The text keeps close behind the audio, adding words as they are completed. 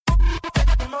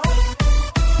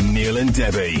Neil and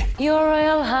Debbie. Your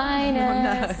Royal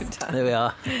Highness. Oh, no, There we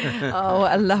are. Oh,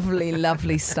 what a lovely,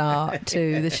 lovely start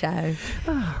to the show.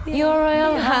 Your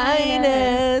Royal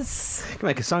Highness. You could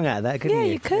make a song out of that, couldn't Yeah,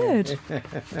 you? you could.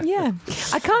 Yeah.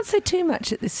 I can't say too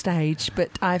much at this stage,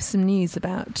 but I have some news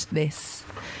about this.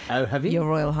 Oh, have you? Your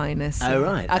Royal Highness. Oh,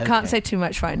 right. I can't Okay. say too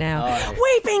much right now. All right.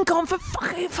 We've been gone for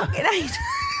fucking ages.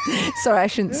 Sorry, I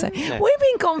shouldn't say. We've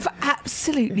been gone for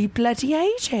absolutely bloody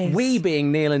ages. We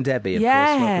being Neil and Debbie, of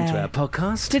Yeah. course. Welcome to our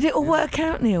podcast. Did it all work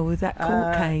out, Neil, with that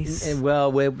court case?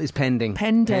 Well, it's pending.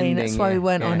 Pending. That's why we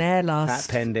weren't on air That's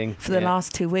pending. For the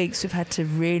last 2 weeks, we've had to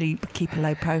really keep a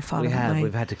low profile, haven't we?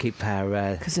 We've had to keep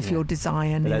our... Because of your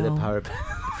desire, below Neil. the power...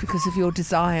 Because of your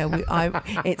desire,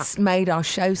 it's made our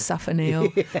show suffer,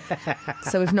 Neil.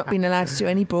 So we've not been allowed to do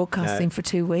any broadcasting for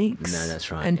 2 weeks. No,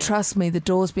 that's right, And yeah. trust me, the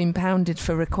door's been pounded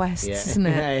for requests, isn't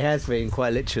it? Yeah, it has been,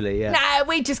 quite literally, yeah. No,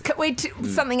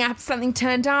 something happened, something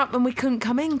turned up, and we couldn't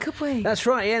come in, could we? That's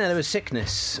right, yeah, no, there was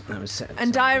sickness.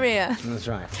 And diarrhea. That's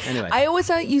right. Anyway. I always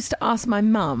used to ask my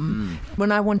mum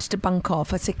when I wanted to bunk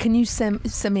off. I said, "Can you send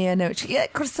me a note?" She said, "Yeah,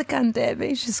 of course I can,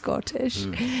 Debbie." She's Scottish,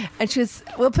 and she was,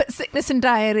 "We'll put sickness and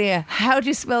diarrhea. How do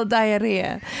you spell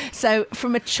diarrhea?" So,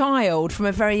 from a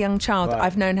very young child, Right.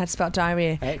 I've known how to spell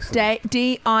diarrhea. Excellent.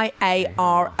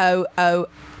 Diarroo.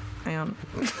 Hang on.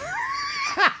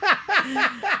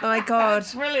 Oh my God!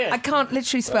 brilliant. I can't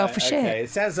literally spell for shit. Okay, it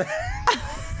sounds...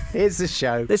 Here's the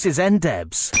show. This is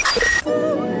NDebs.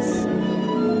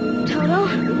 Toto,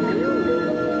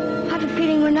 I have a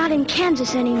feeling we're not in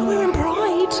Kansas anymore. We're in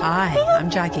Pride. Hi, I'm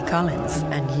Jackie Collins,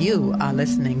 and you are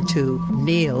listening to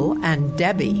Neil and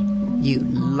Debbie, you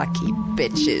lucky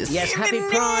bitches. Yes, happy In the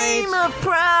Pride. name of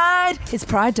Pride. It's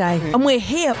Pride Day, and we're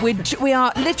here. We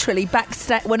are literally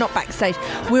backstage. We're not backstage.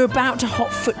 We're about to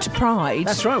hot foot to Pride.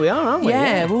 That's right, we are, aren't we?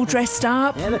 Yeah, we're all dressed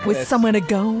up Yeah, look at with this. somewhere to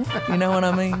go. You know what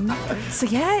I mean? So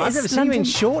yeah, I've it's never seen you in London.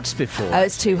 shorts before. Oh,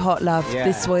 it's too hot, love, Yeah.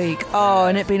 this week. Oh,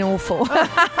 and it's been awful.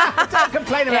 Don't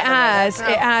complain It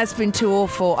has been too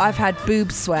awful. I've had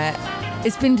boob sweat.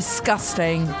 It's been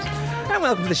disgusting. And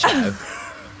welcome to the show.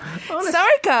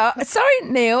 Sorry, girl. Sorry,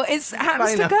 Neil. It's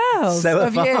happens to Fair enough. girls. So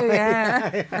of have you, I.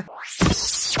 yeah.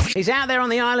 He's out there on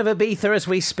the Isle of Ibiza as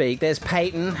we speak. There's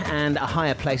Peyton and a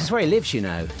higher place. That's where he lives, you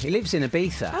know. He lives in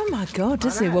Ibiza. Oh my God,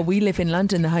 does he? Well, we live in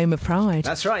London, the home of Pride.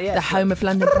 That's right, yeah. The home of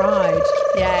London Pride.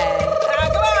 Yeah.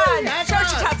 Come on, show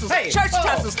your tassels. Hey. Show your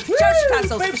tassels. Show your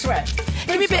tassels. Boob sweat.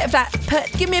 Give me a bit of that.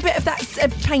 Give me a bit of that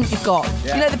paint you've got.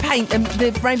 Yeah. You know the paint,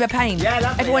 the rainbow paint. Yeah,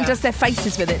 lovely, Everyone yeah. does their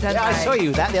faces with it, don't Yeah, I they? saw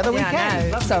you that the other weekend. Yeah, I know.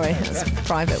 Lovely. Sorry, that's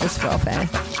private. Was welfare.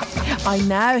 I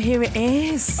know. Here it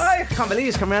is. I can't believe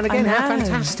it's come around again. I How know.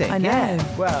 fantastic. I know.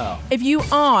 Yeah. Well, If you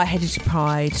are headed to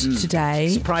Pride today,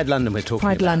 it's Pride London we're talking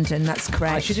Pride about. London, that's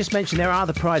correct. I should just mention there are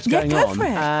other prides Yeah, going go on. for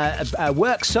it.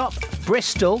 Worksop,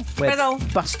 Bristol, where Bristol.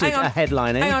 Busted Hang on. are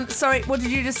headlining. Hang on, sorry, what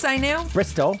did you just say, Neil?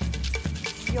 Bristol.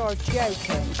 You're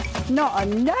joking. Not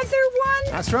another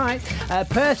one? That's right.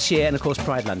 Perthshire and, of course,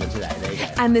 Pride London today. There you go.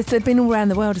 And they've been all around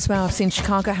the world as well. I've seen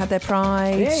Chicago had their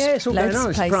Pride. Yeah, it's all Loads going on. of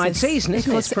It's places. Pride season, isn't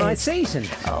Of it? course It's Pride is. season.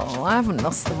 Oh, I haven't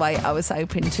lost the weight I was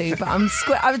hoping to, but I'm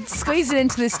squeezing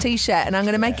into this T-shirt and I'm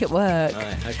going to make it work.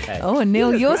 Right, okay. Oh, and Neil,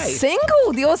 You look you're great.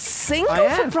 single. You're single I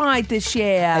for am. Pride this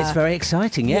year. It's very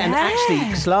exciting, yeah. And Yeah. actually,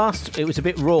 'cause it was a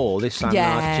bit raw this time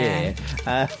Yeah. last year,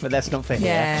 but that's not for here.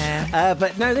 Yeah.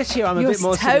 But no, this year I'm a You're bit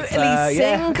more totally sort of,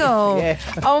 single. Yeah.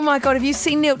 Oh my God! Have you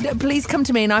seen Neil? Please come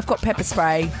to me, and I've got pepper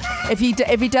spray. If he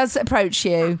does approach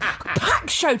you, packed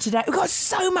show today. We've got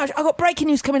so much. I've got breaking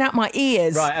news coming out my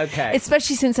ears. Right, okay.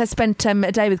 Especially since I spent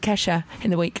a day with Kesha in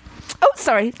the week. Oh,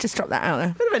 sorry, just dropped that out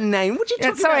there. Bit of a name. What you Yeah,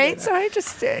 talking sorry,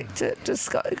 about?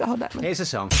 just got hold that. Here's a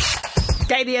song.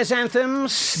 Gay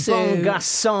anthems. Bon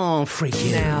Garçon,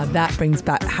 freaky. Now that brings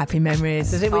back happy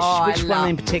memories. Does it? Which one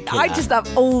in particular? I just love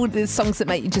all the songs that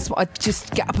make you just want to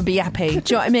just get up and be happy. Do you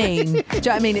know what I mean? Do you know what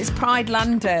I mean? It's Pride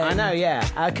London. I know, yeah.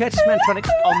 Curtis Mantronic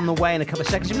on the way in a couple of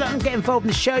seconds. If you'd like to get involved in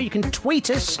the show, you can tweet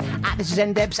us at This Is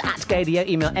NDebs at Gadio.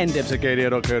 Email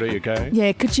ndebs@gadio.co.uk.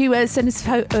 Yeah, could you send us a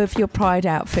photo of your Pride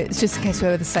outfits, just in case we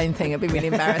were the same thing? It'd be really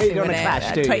embarrassing. You don't wouldn't wanna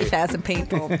clash, do you? 20,000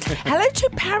 people. Hello to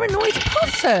Paranoid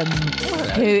Possum,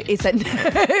 who is a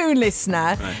new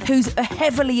listener who's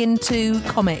heavily into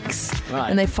comics, Right.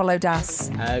 and they followed us.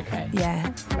 Okay. Yeah,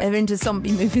 they're into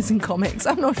zombie movies and comics.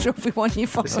 I'm not sure if we want you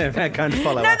following. So that kind of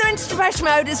follow No, up. they're into Depeche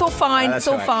Mode. It's all fine. Oh, that's It's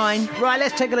all right. fine. Right,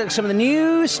 let's take a look at some of the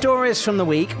news stories from the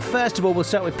week. First of all, we'll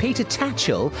start with Peter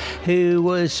Tatchell, who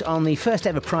was on the first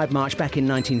ever Pride March back in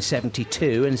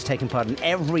 1972 and has taken part in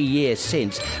every year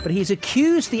since. But he's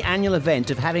accused the annual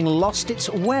event of having lost its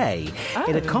way.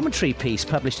 In a commentary piece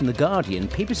published in The Guardian, Guardian,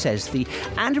 Pieper says the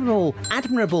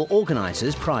admirable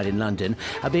organisers, Pride in London,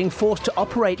 are being forced to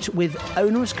operate with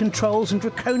onerous controls and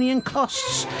draconian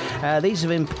costs. These have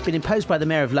been imposed by the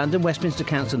Mayor of London, Westminster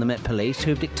Council and the Met Police,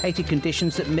 who have dictated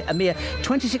conditions that a mere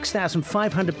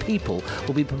 26,500 people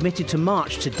will be permitted to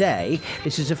march today.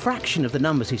 This is a fraction of the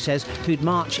numbers, he says, who'd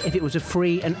march if it was a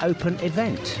free and open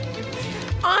event.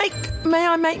 May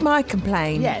I make my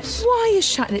complaint? Yes. Why are you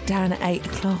shutting it down at 8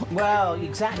 o'clock? Well,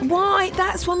 exactly. Why?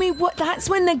 That's when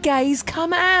the gays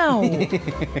come out.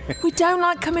 We don't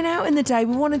like coming out in the day.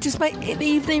 We want to just make the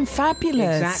evening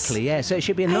fabulous. Exactly, yeah. So it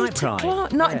should be a night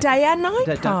pride. Not day and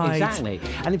night pride. Exactly.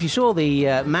 And if you saw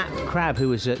the Matt Crab, who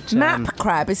was at... Matt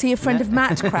Crab? Is he a friend of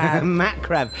Matt Crab? Matt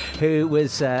Crab, who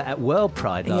was at World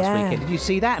Pride last weekend. Did you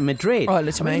see that in Madrid? Oh, it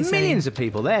looks amazing. Millions of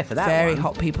people there for that Very one.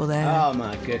 hot people there. Oh,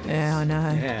 my goodness. Yeah, I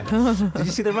know. Yeah. Did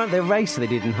you see the race they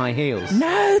did in high heels? No,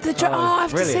 I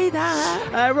have brilliant. to see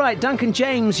that. Right, Duncan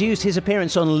James used his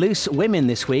appearance on Loose Women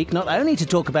this week not only to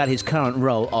talk about his current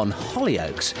role on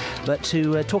Hollyoaks, but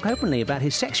to talk openly about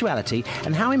his sexuality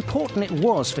and how important it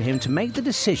was for him to make the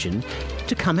decision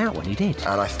to come out when he did.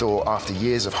 And I thought, after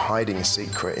years of hiding a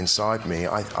secret inside me,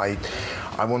 I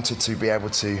wanted to be able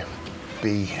to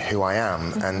be who I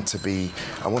am, and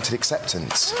I wanted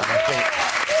acceptance. And I think...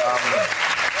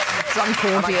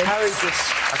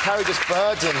 I carried this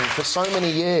burden for so many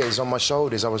years on my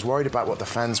shoulders. I was worried about what the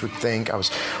fans would think. I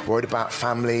was worried about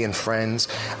family and friends,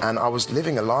 and I was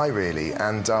living a lie, really.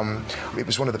 And it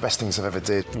was one of the best things I've ever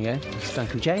did. Yeah, it's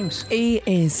Duncan James. He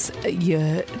is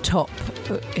your top.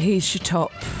 He's your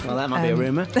top. Well, that might be a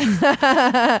rumour.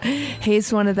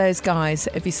 He's one of those guys,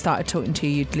 if he started talking to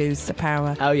you, you'd lose the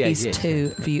power. Oh, yeah, he's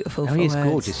too beautiful for he's words.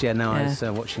 gorgeous. Yeah, no, I was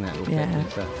watching that little bit.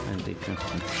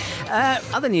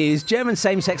 Other news, German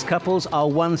same-sex couples are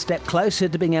one step closer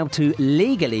to being able to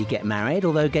legally get married.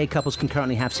 Although gay couples can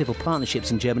currently have civil partnerships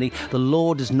in Germany, the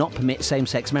law does not permit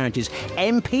same-sex marriages.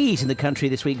 MPs in the country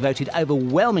this week voted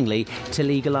overwhelmingly to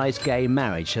legalise gay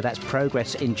marriage. So that's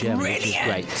progress in Germany, which is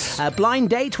great. Blind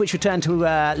Date, which returned to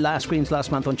screens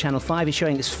last month on Channel 5, is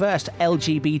showing its first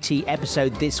LGBT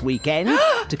episode this weekend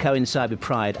to coincide with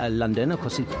Pride London. Of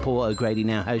course, it's Paul O'Grady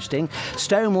now hosting.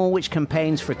 Stonewall, which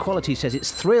campaigns for equality, says it's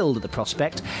thrilled at the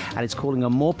prospect, and it's calling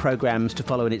on more programmes to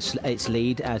follow in its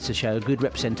lead to show a good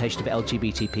representation of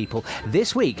LGBT people.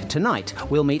 This week, tonight,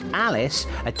 we'll meet Alice,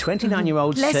 a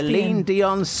 29-year-old Celine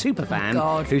Dion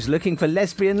superfan who's looking for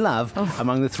lesbian love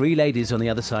among the three ladies on the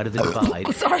other side of the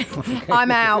divide. Sorry,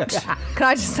 I'm out. Can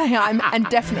I just say I'm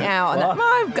definitely out?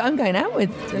 I'm going out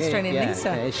with Australian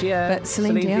Lisa. Is she a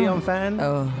Celine Dion fan?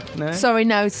 Oh, no. Sorry,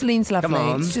 no. Celine's lovely. Come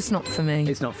on. It's just not for me.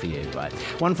 It's not for you, right.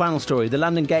 One final story. The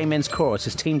London Gay Men's Chorus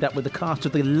has teamed up with the cast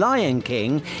of The Lion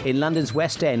King in London's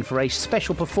West End for a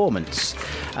special performance.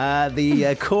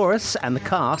 The chorus and the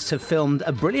cast have filmed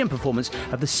a brilliant performance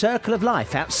of The Circle of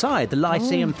Life outside the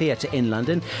Lyceum Theatre in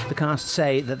London. The cast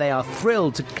say that they are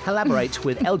thrilled to collaborate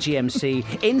with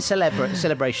LGMC in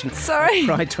celebration of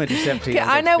Pride 2017.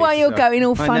 I know why you're going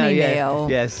all funny, Neil.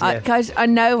 Yes. Guys, I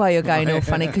know why you're going all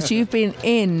funny, because you've been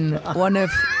in one of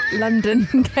London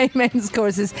Gay Men's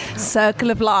Chorus's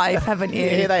Circle of Life, haven't you?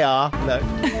 Here they are. Look.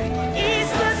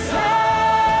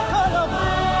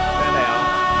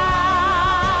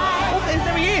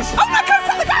 Oh my God,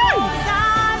 it's the guy!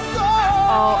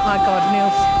 Oh my God,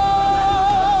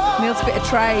 Neil's a bit of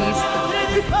trade.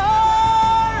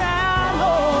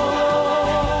 Oh,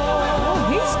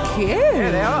 he's cute.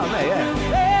 Yeah, they are, aren't they? Yeah.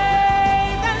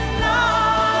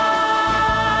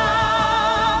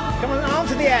 Come on,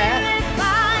 arms in the air.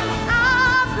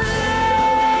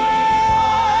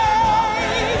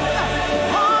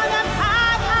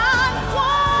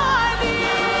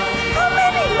 How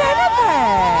many men are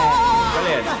there?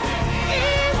 Brilliant.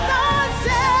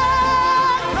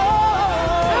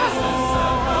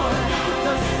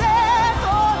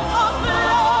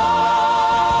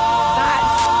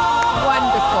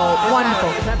 Wonderful.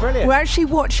 Isn't that brilliant? We're actually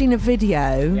watching a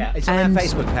video. Yeah, it's on our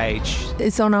Facebook page.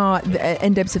 It's on our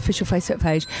NDeb's official Facebook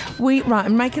page.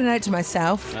 I'm making a note to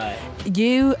myself. Right.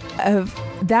 You have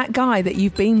that guy that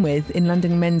you've been with in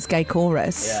London Men's Gay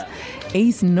Chorus. Yeah.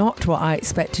 He's not what I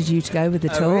expected you to go with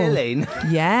at all. Really?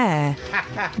 Yeah.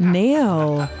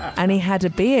 Neil. And he had a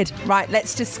beard. Right,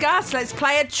 let's discuss. Let's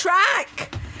play a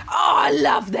track. Oh, I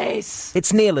love this.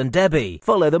 It's Neil and Debbie.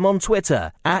 Follow them on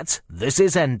Twitter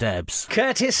 @ThisIsNDebs.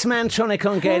 Curtis Mantronic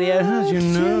on Gadio. How did you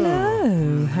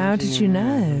know? How did you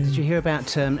know? Did you hear about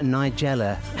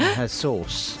Nigella and her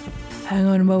sauce? Hang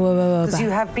on, whoa. Because you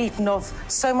have beaten off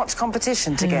so much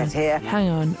competition to get here. Hang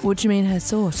on, what do you mean her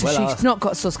sauce? Well, She's not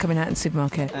got sauce coming out in the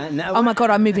supermarket. No. Oh my God,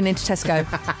 I'm moving into Tesco.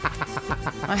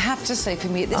 I have to say, for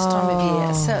me, at this time of year,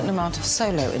 a certain amount of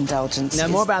solo indulgence No,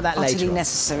 more about that is utterly later on.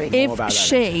 necessary. If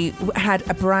she had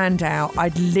a brand out, I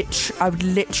would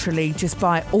literally just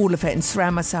buy all of it and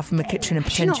surround myself in my kitchen and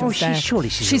pretend she was there.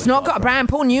 She's not got a brand.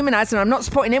 Paul Newman has, and I'm not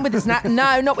supporting him with his...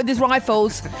 no, not with his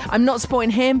rifles. I'm not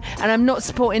supporting him, and I'm not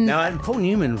supporting... No, Paul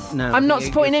Newman, no. I'm not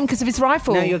supporting him because of his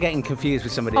rifle. No, you're getting confused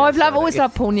with somebody Oh, else. I've always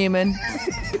loved Paul Newman.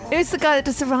 Who's the guy that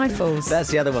does the rifles? That's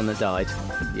the other one that died.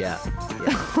 Yeah.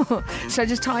 Should I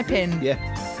just type in Yeah.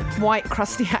 white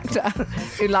crusty actor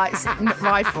who likes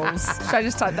rifles? Should I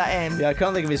just type that in? Yeah, I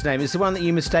can't think of his name. It's the one that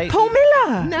you mistake. Paul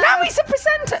Miller. No. No, he's a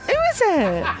presenter. Who is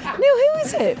it? Neil, who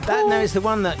is it? Paul... No, it's the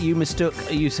one that you mistook.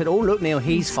 You said, "Oh, look, Neil,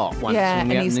 he's hot." Once Yeah, in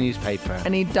and the he's- newspaper.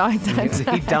 And he died that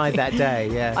day. He died that day.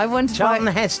 Yeah. I wondered Charlton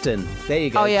why- Heston. There you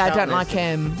go. Oh, yeah, I Charlton don't like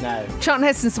Heston. him. No. Charlton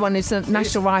Heston's the one who's a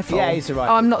national rifle. Yeah, he's a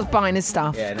rifle. Oh, I'm not buying his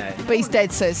stuff. Yeah, no. But he's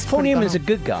dead, so it's... Paul pretty Newman's a gone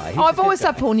good guy. on. Oh, I've always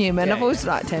loved Paul Newman. Yeah, I've always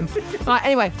liked him. Right,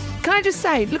 anyway, can I just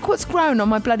say, look what's grown on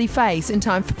my bloody face in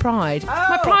time for Pride.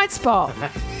 My Pride spot.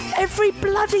 Every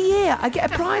bloody year I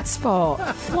get a Pride spot.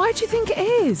 Why do you think it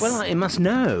is? Well, it must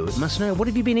know. It must know. What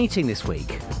have you been eating this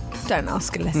week? Don't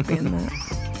ask a lesbian that.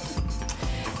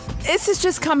 This has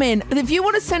just come in. If you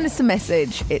want to send us a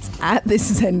message, it's at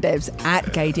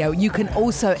thisisndebs@gadio. You can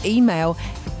also email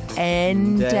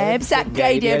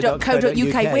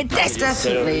ndebs@gadio.co.uk. We're desperate.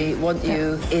 Definitely want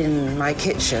you in my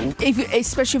kitchen.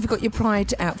 Especially if you've got your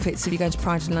Pride outfits, if you're going to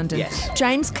Pride in London. Yes.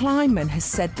 James Kleiman has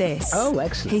said this. Oh,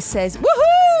 excellent. He says,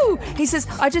 woohoo! He says,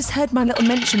 I just heard my little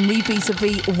mention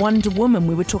vis-a-vis Wonder Woman.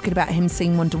 We were talking about him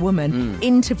seeing Wonder Woman,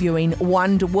 interviewing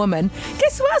Wonder Woman.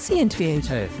 Guess who else he interviewed?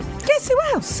 Who? Guess who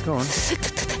else? Go on. Is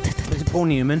it Paul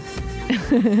Newman?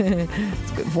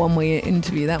 It's a good one-way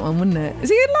interview, that one, wouldn't it? Is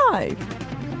he alive?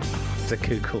 It's a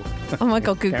Google. Oh my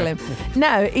God, Google him.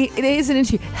 No, it is an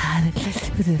interview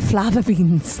with the flava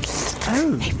beans.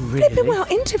 Oh, They've been well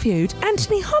interviewed.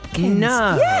 Anthony Hopkins.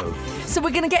 No. Yeah. So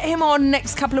we're going to get him on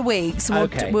next couple of weeks. We'll,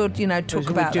 Okay. we'll talk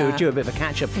about that. Do a bit of a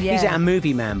catch-up. Yeah. He's our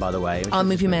movie man, by the way. Our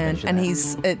movie man, and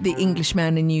he's the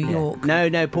Englishman in New York.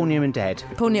 No, Paul Newman dead.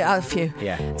 Paul Newman, a few.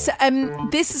 Yeah. So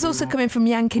this is also coming from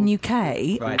Yankin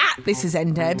UK. Right. At This Is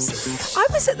NDebs. I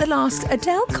was at the last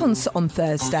Adele concert on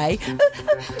Thursday.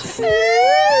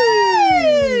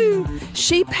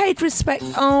 She paid respect.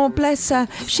 Oh, bless her.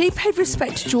 She paid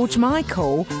respect to George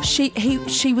Michael. She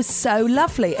was so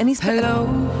lovely, and he's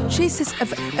She says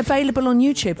available on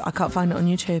YouTube. I can't find it on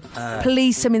YouTube.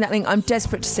 Please send me that link. I'm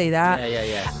desperate to see that.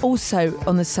 Yeah. Also,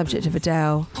 on the subject of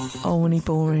Adele, oh, and he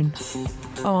boring.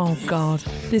 Oh, God.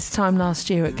 This time last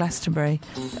year at Glastonbury,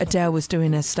 Adele was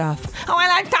doing her stuff. Oh,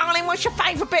 hello, darling. What's your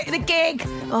favourite bit of the gig?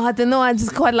 Oh, I don't know. I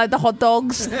just quite like the hot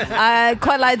dogs.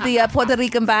 Quite like the Puerto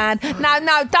Rican band.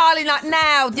 No, darling, like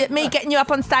now. Me getting you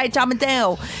up on stage, I'm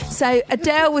Adele. So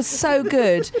Adele was so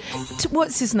good.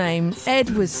 What's his name? Ed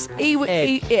was...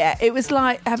 yeah, it was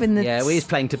like having the... Yeah, well, he's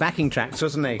playing to backing tracks,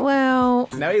 wasn't he? Well...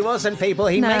 No, he wasn't, people.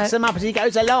 He No. makes them up as he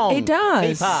goes along. He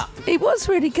does. Keep up. He was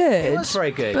really good. He was very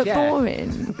good, but yeah.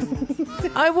 boring.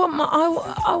 I want.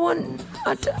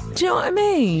 Do you know what I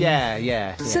mean?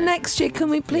 Yeah. So next year, can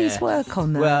we please Yeah. work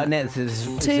on that? Well, next is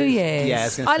 2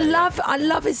 years. Yeah, I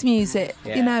love his music.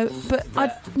 Yeah. You know, but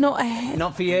I'm not.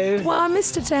 Not for you. Well, I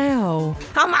missed Adele.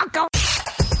 Oh my God.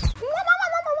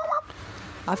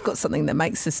 I've got something that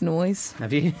makes this noise.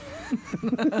 Have you?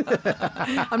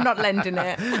 I'm not lending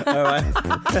it. All right.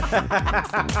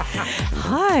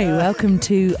 Hi, welcome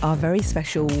to our very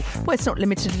special, well, it's not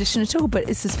limited edition at all, but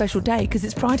it's a special day because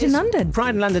it's Pride in London.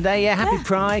 Pride in London Day, yeah. Happy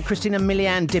Pride. Christina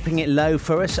Milian dipping it low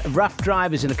for us. Rough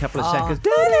Drivers in a couple of seconds.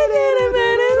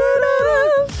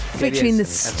 Featuring the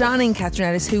stunning Catherine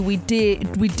Ellis, who we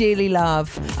dearly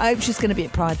love. I hope she's going to be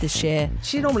at Pride this year.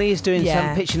 She normally is doing Yeah.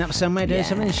 some pitching up somewhere, doing Yeah.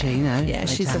 something, isn't she? You know, Yeah,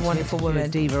 she's a fantastic. wonderful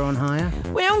woman. Diva on hire.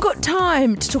 We haven't got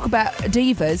time to talk about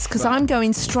divas because I'm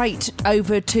going straight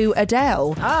over to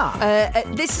Adele.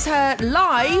 This is her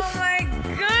live. Oh my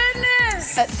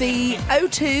goodness! At the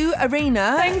O2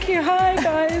 Arena. Thank you. Hi,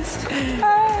 guys.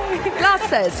 Hi. Last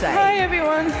Thursday. Hi,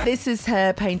 everyone. This is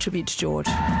her paying tribute to George.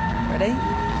 Ready?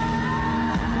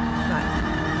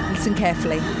 Right. Listen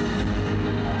carefully.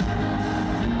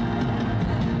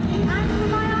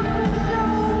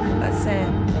 That's it.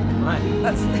 Right.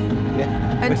 That's it. Yeah.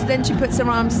 And then she puts her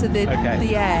arms to the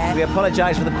air. We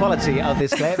apologise for the quality of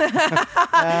this clip. No,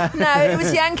 it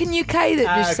was Yankin UK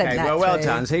that just sent that well through.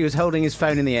 done. So he was holding his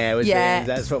phone in the air, was Yeah. he?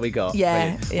 That's what we got.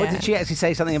 Yeah, Brilliant. yeah. What, did she actually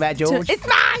say something about George? It's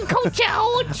my Uncle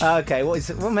George! Okay,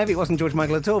 well, maybe it wasn't George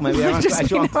Michael at all. Maybe our Just,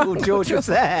 actual you know, Uncle George was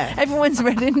there. Everyone's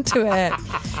read into it.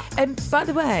 By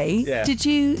the way, Yeah. did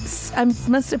you...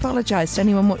 must apologise to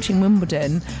anyone watching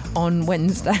Wimbledon on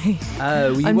Wednesday.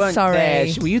 Oh, you I'm weren't sorry. there.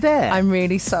 Were you there? I'm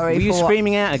really sorry Were you for...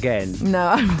 screaming out again?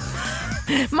 No.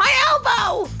 My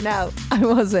elbow! No, I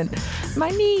wasn't. My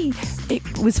knee.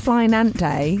 It was Flying Ant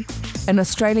Day, and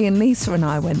Australian Lisa and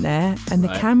I went there, and the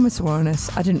cameras were on us.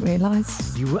 I didn't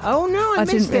realise. You were, oh no, I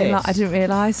missed this. I didn't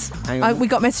realise. Hang on. We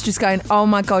got messages going, oh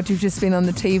my God, you've just been on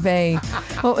the TV.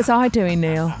 What was I doing,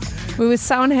 Neil? We were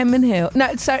sat on Henman Hill. No,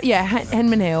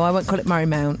 Henman Hill. I won't call it Murray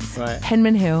Mount. Right.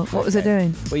 Henman Hill. What was I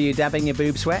doing? Were you dabbing your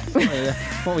boob sweat?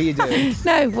 What were you doing?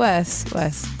 No, worse.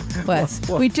 What?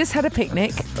 We just had a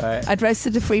picnic. Right. I'd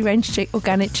roasted a free-range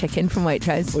organic chicken from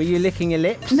Waitrose. Were you licking your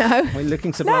lips? No. Were you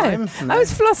looking sublime? No, I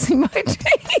was flossing my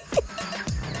teeth.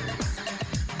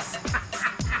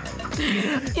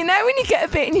 You know when you get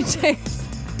a bit in your tooth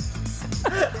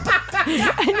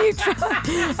and you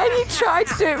try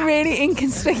to do it really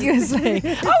inconspicuously.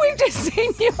 Oh, we've just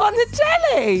seen you on the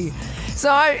telly. So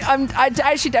I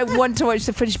actually don't want to watch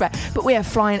the footage back. But we have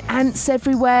flying ants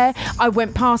everywhere. I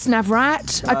went past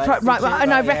Navrat.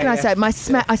 I recognised that. My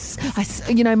smell,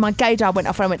 my gaydar went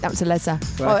off. And I went, that was a Lesser.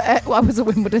 Right. I was at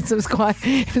Wimbledon, so it was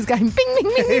going bing,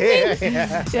 bing, bing, bing, bing.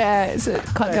 Yeah, it's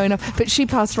quite going off. But she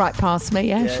passed right past me.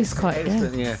 Yeah, she's quite.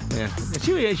 Yeah.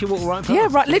 She walked right past. Yeah,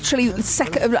 right. Literally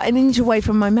an inch away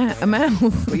from my mouth.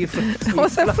 Were you I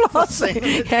wasn't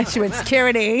flossing. Yeah, she went,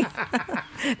 security.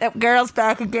 That girl's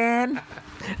back again.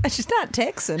 And she's not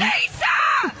Texan. Lisa!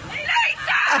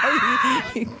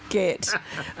 You get.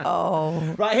 Oh.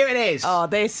 Right, here it is. Oh,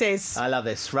 this is. I love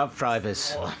this. Rough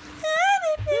Drivers.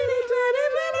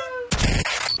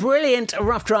 Brilliant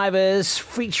Rough Drivers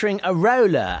featuring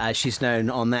Arola, as she's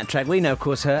known on that track. We know, of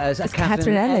course, her as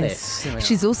Catherine Ellis.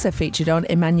 She's also featured on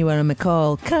Emmanuel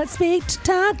McCall. Can't speak to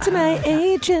talk to my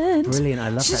agent. Brilliant, I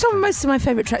love She's that on most of my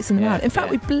favourite tracks in the world. In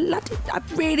fact, yeah.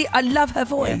 I love her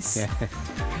voice. Yeah.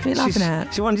 We're laughing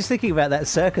at. I'm just thinking about that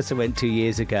circus I went 2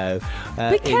 years ago.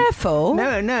 Be careful.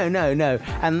 No.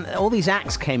 And all these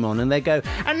acts came on and they go,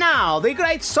 and now the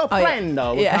great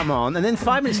soprano will come on. And then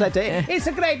 5 minutes later, it's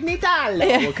a great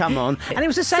Nidallo will come on. And it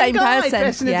was the same guy person.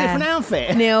 dressed in a different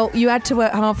outfit. Neil, you had to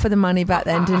work hard for the money back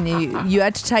then, didn't you? You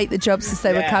had to take the jobs as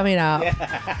they were coming up.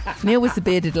 Yeah. Neil was the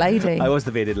bearded lady. I was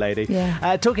the bearded lady.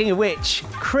 Yeah. Talking of which,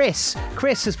 Chris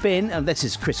has been, and this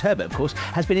is Chris Herbert, of course,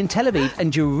 has been in Tel Aviv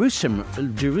and Jerusalem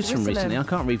recently. I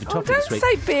can't read the topic this week.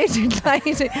 Don't say bearded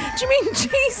lady. Do you mean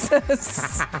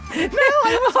Jesus? No,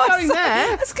 I wasn't going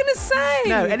there. I was going to say.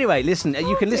 No, anyway, listen,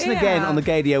 you can listen again on the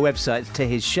Gaydio website to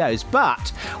his shows,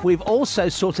 but we've also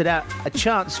sorted out a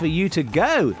chance for you to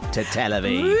go to Tel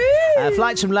Aviv.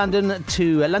 Flights from London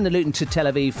Luton to Tel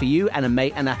Aviv for you and a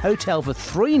mate, and a hotel for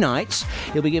 3 nights.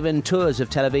 You'll be given tours of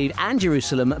Tel Aviv and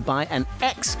Jerusalem by an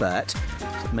expert.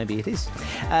 Maybe it is.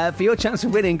 For your chance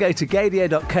of winning, go to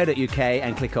gaydio.co.uk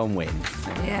and click on win.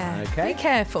 Yeah. Okay. Be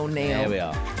careful, Neil. There we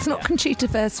are. It's not Conchita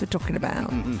Wurst we're talking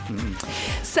about.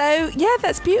 So, yeah,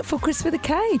 that's beautiful. Chris with a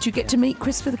K. Do you get to meet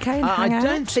Chris with a K and hang out? I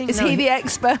don't think... Is he the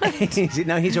expert?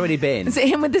 No, he's already been. Is it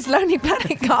him with this Lonely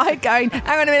Planet guy going,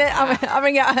 hang on a minute, I'll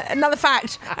bring out another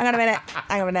fact. Hang on a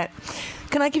minute.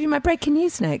 Can I give you my breaking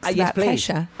news next? Yes, please.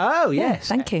 Kesha? Oh, yes.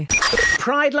 Yeah, thank you.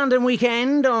 Pride London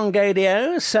weekend on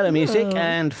Gaydio, Solo Music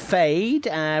and Fade.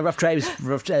 Rough Drivers.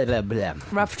 Rough Drivers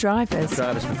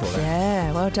before that.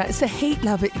 Yeah, well done. It's the heat,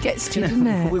 love, it gets to you, doesn't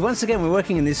it? We're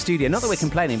working in this studio. Not that we're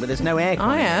complaining, but there's no aircon.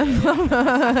 I am.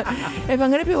 If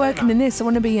I'm going to be working in this, I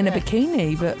want to be in a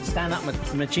bikini, but... Stand up,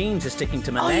 my jeans are sticking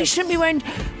to my legs. You shouldn't be wearing...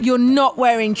 You're not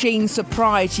wearing jeans for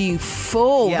Pride, you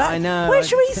fool. Yeah, I know.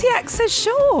 Where's your easy access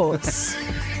shorts?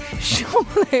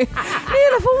 Surely.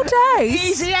 Neil, of all days.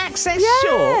 Easy access shorts?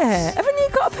 shorts? Haven't you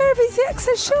got a pair of easy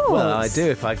access shorts? Well, I do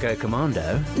if I go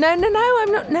commando. No,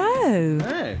 I'm not. No.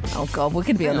 Oh. Oh, God, we're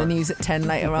going to be on the news at 10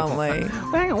 later, aren't we? Well,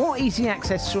 hang on, what easy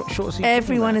access shorts are you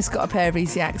Everyone has got a pair of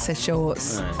easy access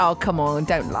shorts. Right. Oh, come on,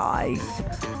 don't lie.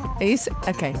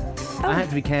 Okay. I have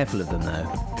to be careful of them,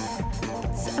 though.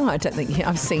 Oh, I don't think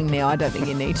I've seen Neil. I don't think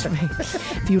you need to be.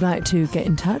 If you'd like to get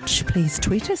in touch, please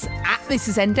tweet us at This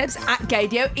Is NDebs at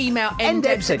Gaydio. Email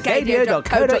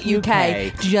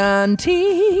ndebs@gaydio.co.uk.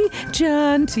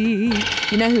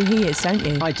 Janty. You know who he is, don't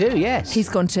you? I do, yes. He's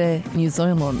gone to New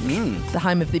Zealand, the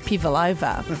home of the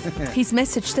Pivalova. He's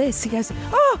messaged this. He goes,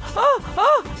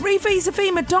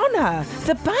 Vis-a-vis Madonna,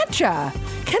 the Badger.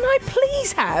 Can I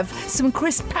please have some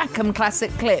Chris Packham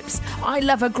classic clips? I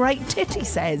love a great tit, he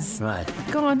says. Right.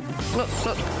 Go on. Look,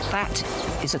 that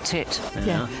is a tit.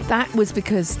 Yeah. That was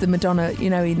because the Madonna, he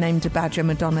named a badger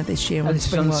Madonna this year. This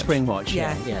is on Springwatch.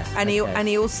 Yeah. And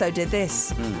he also did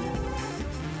this.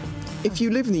 If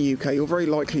you live in the UK, you're very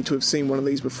likely to have seen one of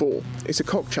these before. It's a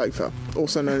cockchafer,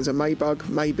 also known as a maybug,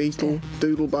 maybeetle,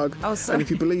 doodlebug, and if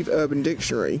you believe Urban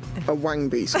Dictionary, a wang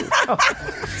beetle.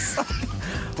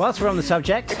 Whilst we're on the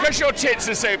subject... Because your tits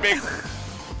are so big.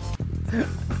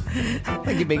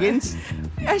 Thank you, Biggins.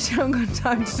 Actually, I haven't got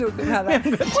time to talk about that.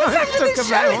 What's happened to this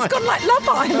show? It's gone like Love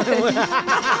Island.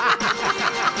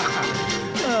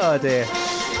 Oh, dear.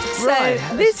 So, right.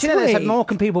 this Do you know there's week... had more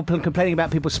people complaining about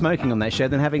people smoking on their show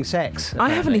than having sex? I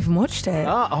haven't even watched it.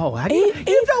 Oh, have you?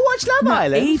 You've not watched Love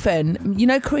Island? Even. You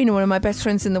know Karina, one of my best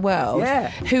friends in the world? Yeah.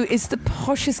 Who is the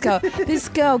poshest girl. This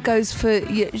girl goes for...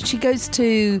 She goes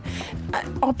to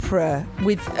opera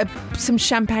with some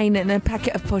champagne and a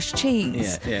packet of posh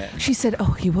cheese. Yeah. She said,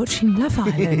 "Oh, you're watching Love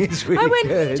Island?" It's really I went,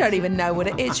 good. "You don't even know what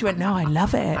it is." She went, "No, I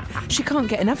love it." She can't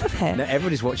get enough of it. No,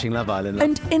 everybody's watching Love Island.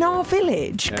 And in our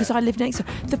village, because I live next to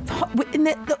in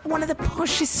one of the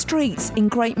poshest streets in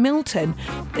Great Milton,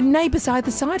 the neighbours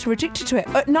either side are addicted to it.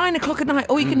 At 9 o'clock at night,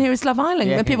 all you can hear is Love Island.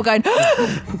 Yeah. And people going,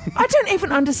 I don't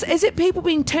even understand. Is it people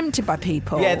being tempted by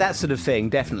people? Yeah, that sort of thing,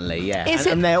 definitely, yeah.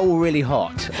 And they're all really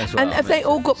hot as well. And have they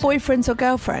all got boyfriends or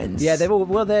girlfriends? Yeah, they're all,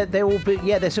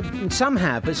 there's some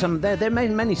have, but some, they're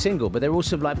mainly single, but they're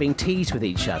also like being teased with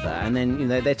each other, and then,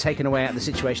 they're taken away out of the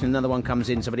situation, another one comes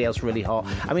in, somebody else really hot.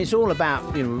 I mean, it's all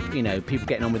about, people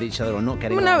getting on with each other or not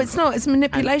getting on. No, it's not. It's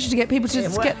manipulation to get people to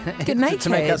get naked. To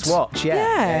make us watch,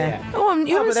 yeah. Oh,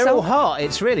 but they're all hot.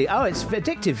 It's really, it's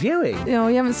addictive viewing.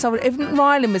 You haven't sold it. If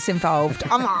Rylan was involved,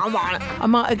 I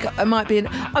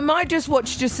might just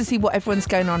watch just to see what everyone's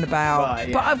going on about. Right,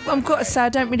 yeah. But I've got to say, I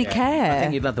don't really care. I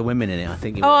think you'd love the women in it. I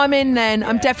think you would. Oh, I'm in then.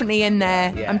 I'm definitely in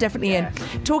there. Yeah. I'm definitely in.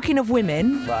 Talking of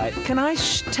women, can I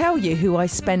tell you who I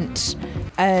spent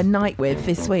a night with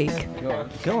this week?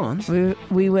 Go on.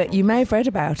 We were. You may have read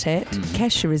about it.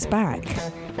 Kesha is back.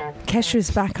 Kesha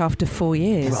is back after 4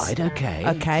 years. Right, okay.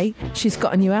 Okay. She's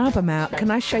got a new album out.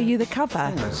 Can I show you the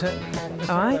cover?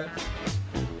 All right.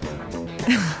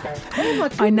 Oh my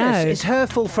goodness. I know. It's her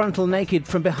full frontal naked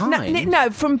from behind. No,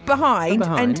 from behind.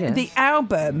 And yes. the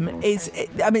album is,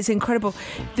 it's incredible.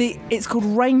 It's called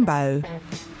Rainbow.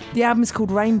 The album is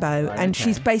called Rainbow, and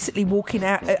she's basically walking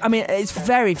out. I mean, it's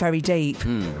very, very deep.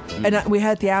 And we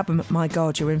heard the album. My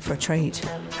God, you're in for a treat.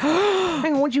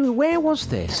 Hang on, where was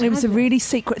this? It was a really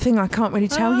secret thing I can't really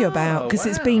tell you about because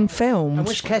it's been filmed. And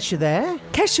was Kesha there?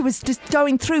 Kesha was just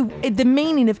going through the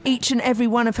meaning of each and every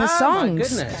one of her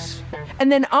songs. Oh, my goodness.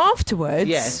 And then afterwards,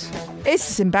 yes. This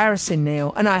is embarrassing,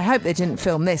 Neil, and I hope they didn't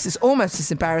film this. It's almost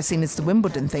as embarrassing as the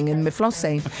Wimbledon thing in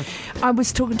Miflossing. I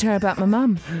was talking to her about my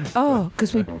mum. Oh,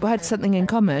 because we had something in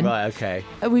common. Right, okay.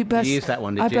 We burst. You used that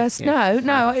one, did you?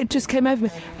 No, it just came over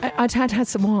me. I'd had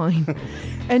some wine,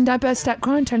 and I burst out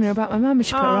crying, telling her about my mum, and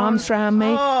she put her arms around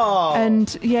me. Oh.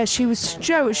 And yeah, she's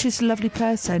a lovely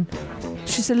person.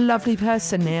 She's a lovely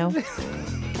person, Neil.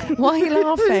 Why are you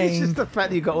laughing? It's just the fact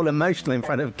that you got all emotional in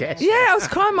front of Kesha. Yeah, I was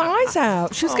crying my eyes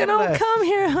out. She was going, "Oh, come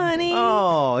here, honey."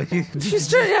 Oh, she's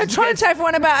trying to tell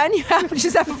everyone about her new album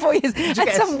she's had for 4 years. And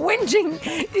some whinging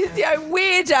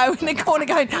weirdo in the corner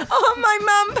going, "Oh, my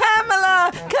mum,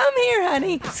 Pamela, come here,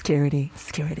 honey."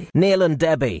 Security. Neil and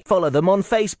Debbie. Follow them on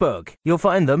Facebook. You'll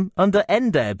find them under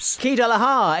NDebs. Key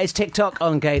Dollaha is TikTok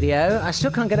on Gadio. I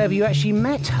still can't get over you actually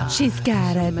met her. She's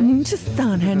got it just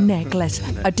on her necklace.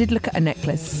 I did look at her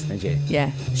necklace. Did you?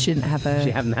 Yeah, she didn't have a... She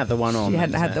hadn't had the one on. She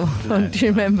hadn't had the one on, do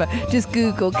you remember? Just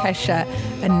Google Kesha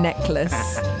and necklace.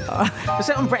 Was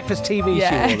that on Breakfast TV?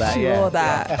 Yeah, she wore that. She wore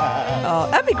that.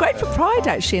 Oh, that'd be great for Pride,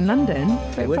 actually, in London.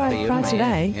 It would be, Pride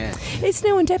today. Yeah. It's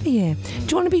Neil and Debbie here. Do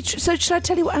you want to be... So should I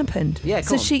tell you what happened? Yeah,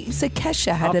 go on. So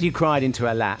Kesha had After you cried into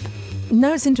her lap.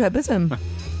 No, it's into her bosom.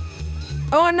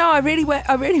 Oh, no, I really went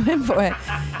for it.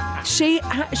 She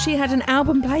had an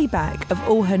album playback of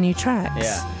all her new tracks.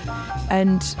 Yeah.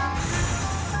 And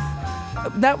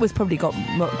that was probably got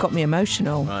me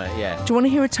emotional. Right, yeah. Do you want to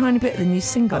hear a tiny bit of the new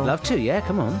single? I'd love to, yeah,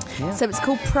 come on. Yeah. So it's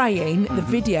called Praying. The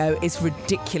video is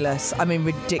ridiculous. I mean,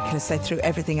 ridiculous. They threw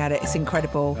everything at it. It's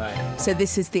incredible. Right. So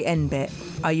this is the end bit.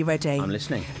 Are you ready? I'm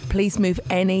listening. Please move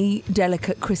any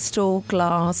delicate crystal,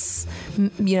 glass,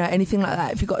 anything like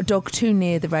that. If you've got a dog too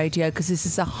near the radio, because this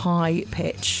is a high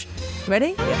pitch.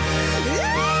 Ready?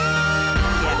 Yeah.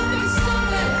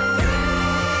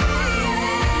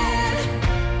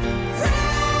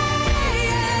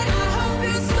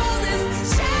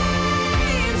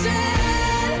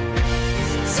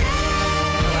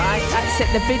 That's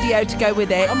it, the video to go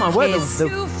with it. Oh my word,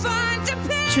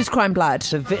 She was crying blood.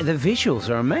 The visuals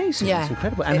are amazing. Yeah. It's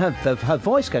incredible. And her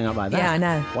voice going up like that. Yeah, I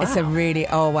know. Wow. It's a really,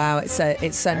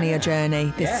 it's certainly a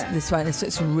journey. This one,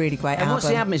 it's a really great album. And what's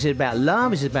the album? Is it about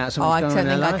love? Is it about something going on in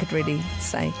their life? I could really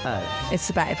say. Oh. It's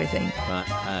about everything. Right.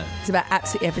 Oh. It's about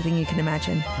absolutely everything you can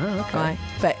imagine. Oh, okay. Right?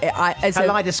 But as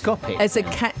kaleidoscopic.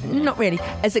 Not really.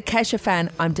 As a Kesha fan,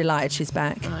 I'm delighted she's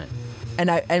back.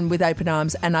 Right. And with open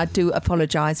arms. And I do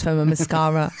apologise for my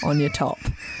mascara on your top.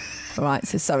 All right,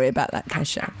 so sorry about that,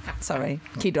 Kesha. Sorry.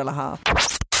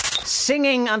 $2.50.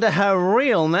 Singing under her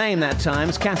real name that time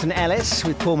is Catherine Ellis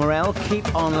with Paul Morell.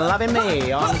 Keep on loving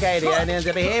me on Gadio. Neil and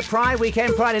Debbie here. Pride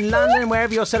weekend, Pride in London,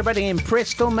 wherever you're celebrating in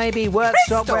Bristol, maybe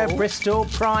Workshop, Bristol,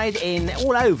 Pride in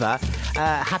all over.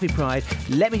 Happy Pride.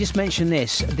 Let me just mention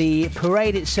this. The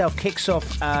parade itself kicks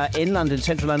off in London,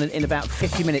 central London, in about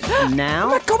 50 minutes now. Oh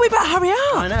my God, we better hurry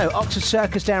up. I know. Oxford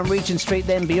Circus down Regent Street,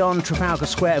 then beyond Trafalgar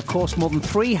Square. Of course, more than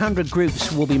 300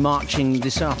 groups will be marching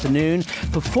this afternoon.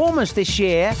 Performers this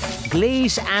year,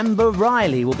 Glee's Amber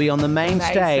Riley will be on the main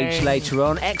stage later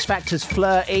on. X Factor's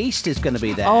Fleur East is going to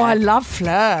be there. Oh, I love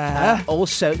Fleur.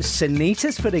 Also,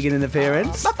 Sunita's putting in an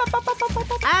appearance.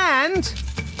 And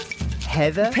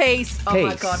Heather Peace. Oh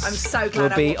my God, I'm so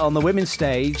glad will be on the women's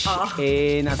stage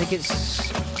in, I think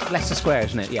it's Leicester Square,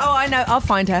 isn't it? Yeah. Oh, I know. I'll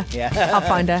find her. Yeah. I'll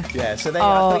find her. Yeah, so there you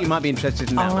are. I thought you might be interested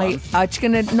in that one.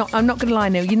 I'm not going to lie,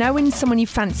 Neil. You know when someone you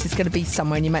fancy is going to be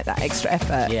somewhere and you make that extra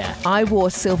effort? Yeah. I wore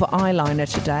silver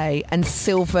eyeliner today and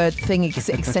silver thing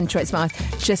accentuates my eyes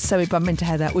just so we bump into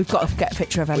Heather. We've got to get a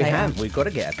picture of her later. We've got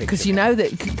to get a picture. Because you know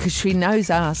that, because she knows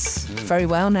us very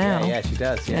well now. Yeah, she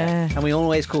does, yeah. And we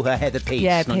always call her Heather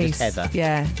Peace, not just Heather.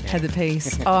 Yeah, Heather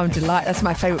Peace. Oh, I'm delighted. That's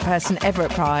my favourite person ever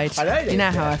at Pride. I know you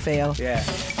know how I feel. Yeah.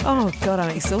 Oh, God,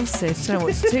 I'm exhausted. I don't know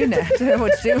what to do now. I don't know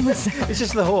what to do with myself. It's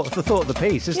just the thought of the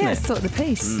piece, isn't it? Yeah, it's the thought of the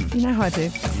piece. You know how I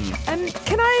do.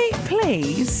 Can I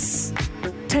please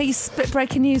tell you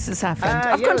breaking news that's happened?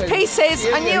 I've gone to pieces.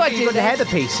 I knew I'd do You've got the this. Heather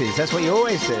Pieces. That's what you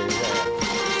always do.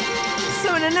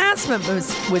 So an announcement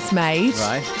was made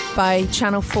by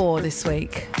Channel 4 this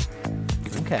week.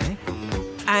 Okay.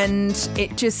 And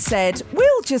it just said,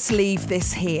 we'll just leave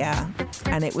this here.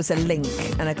 And it was a link.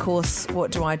 And of course,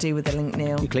 what do I do with a link,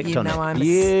 Neil? You clicked on it.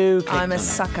 I'm a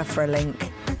sucker for a link.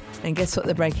 And guess what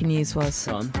the breaking news was?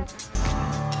 Go on.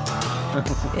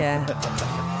 Yeah.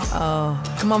 Oh,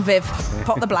 come on, Viv.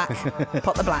 Pot the black.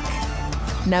 Pot the black.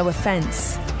 No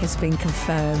Offence has been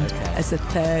confirmed as the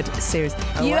third series.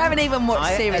 You haven't even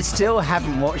watched series. I still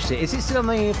haven't watched it. Is it still on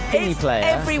the thingy player?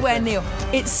 Everywhere, Neil.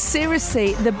 It's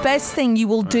seriously the best thing you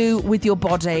will do with your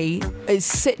body is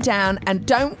sit down and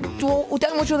don't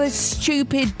watch all those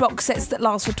stupid box sets that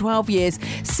last for 12 years.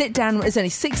 Sit down. There's only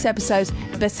 6 episodes.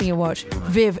 Best thing you watch.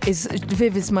 Viv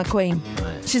is my queen.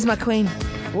 She's my queen.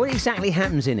 What exactly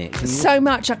happens in it? So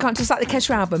much. I can't, just like the Kesha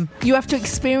album. You have to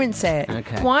experience it.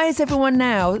 Okay. Why is everyone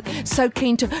now so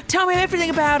keen to tell me everything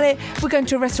about it? We're going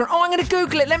to a restaurant. Oh, I'm going to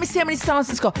Google it. Let me see how many stars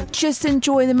it's got. Just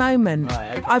enjoy the moment.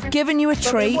 Right, okay. I've given you a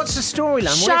treat. What's the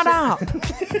storyline? Shut up. Do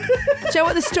you know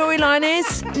what the storyline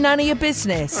is? None of your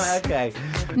business. Right, okay.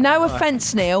 No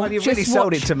offence, Neil. Well, you really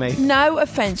sold it to me. No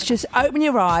offence. Just open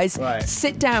your eyes,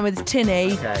 sit down with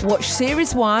Tinny, watch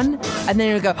series 1, and then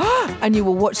you'll go, oh, and you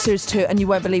will watch series 2, and you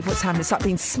won't believe what's happening. It's like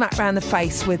being smacked around the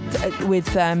face with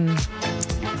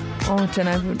oh, I don't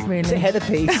know, really. Is it Heather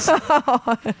Peace?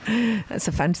 That's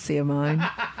a fantasy of mine.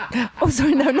 Oh,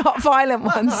 sorry, no, not a violent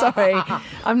one. Sorry,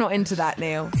 I'm not into that,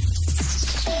 Neil.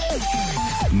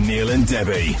 Neil and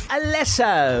Debbie.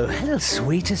 Alesso, a little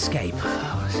sweet escape.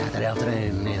 Oh, Saturday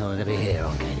afternoon, Neil and Debbie here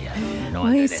on KDO.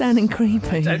 Why are you sounding creepy?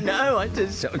 I don't know, I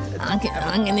just... I'm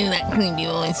going to do that creepy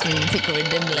voice from Pickle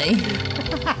Diddley.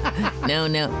 No.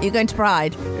 You're going to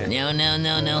Pride?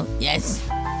 No. Yes.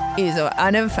 I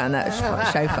never found that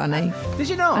show funny. Did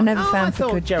you not? I never I found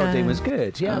thought Geraldine was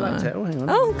good. Yeah, I liked it. Oh, hang on.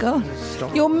 Oh, God.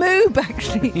 Stop. Your moob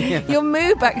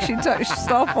actually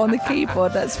touched off on the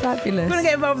keyboard. That's fabulous. If you want to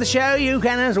get involved with the show, you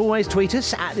can, as always, tweet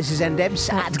us at This Is NDebs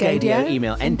at Gadio.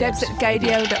 Email ndebs at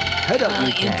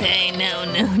gadio.co.uk. UK. No.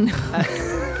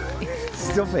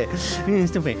 Stop it.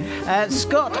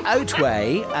 Scott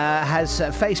Oatway has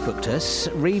Facebooked us,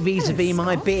 vis-a-vis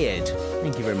my beard.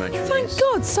 Thank you very much for Thank this.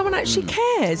 God someone actually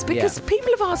cares, because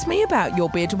people have asked me about your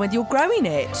beard and whether you're growing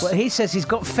it. Well, he says he's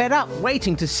got fed up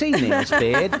waiting to see Neil's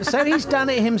beard, so he's done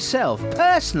it himself.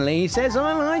 Personally, he says,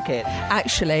 I like it.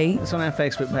 Actually... It's on our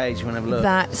Facebook page, you want to have a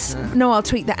look. No, I'll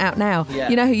tweet that out now. Yeah.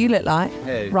 You know who you look like?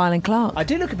 Who? Ryland Clark. I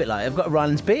do look a bit like I've got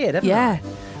Ryland's beard, haven't I? Yeah.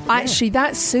 Actually,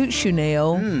 that suits you,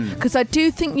 Neil, because I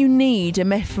do think you need a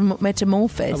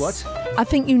metamorphosis. A what? I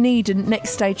think you need a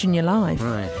next stage in your life.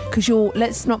 Right. Because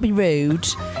let's not be rude,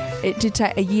 It did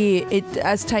take a year.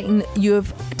 You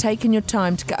have taken your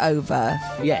time to get over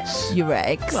Yes. your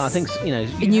ex. Well, I think,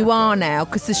 And you are now,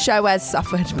 because the show has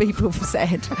suffered, people have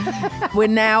said. We're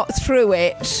now through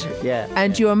it. Yeah.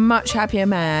 And you're a much happier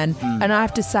man. And I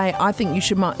have to say, I think you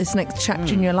should mark this next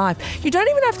chapter in your life. You don't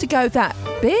even have to go that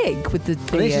big with the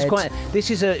beard. This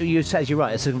is you're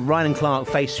right, it's a Ryan Clark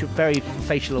very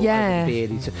facial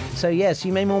beard. So yes,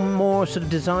 you may more sort of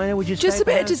designer, would you say? Just a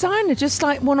bit of designer, just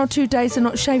like 1 or 2 days of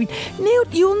not shaving. Neil,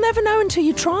 you'll never know until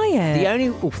you try it. The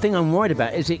only thing I'm worried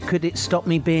about is could it stop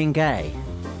me being gay?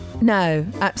 No,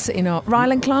 absolutely not.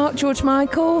 Rylan Clark, George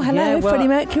Michael, hello. Freddie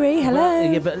Mercury,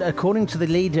 hello. Well, but according to the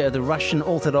leader of the Russian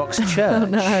Orthodox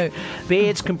Church,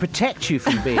 beards can protect you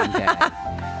from being gay.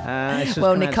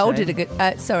 Well, Nicole did a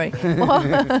good... sorry.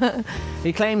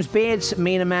 He claims beards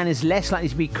mean a man is less likely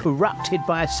to be corrupted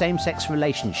by a same-sex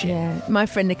relationship. Yeah, my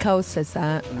friend Nicole says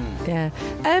that. Yeah.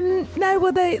 No,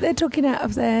 well, they're talking out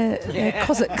of their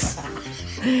Cossacks,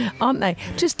 aren't they?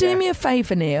 Just do me a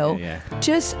favour, Neil.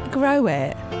 Just grow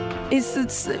it.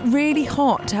 It's really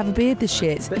hot to have a beard this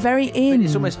year. It's very in. But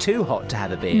it's almost too hot to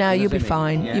have a beard. No, you'll be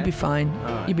fine. Yeah? You'll be fine.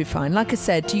 Right. You'll be fine. Like I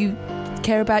said, do you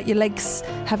care about your legs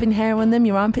having hair on them,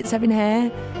 your armpits having hair?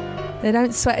 They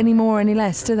don't sweat any more or any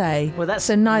less, do they? Well,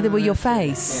 so neither will your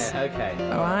face. Yeah, okay.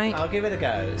 All right. I'll give it a go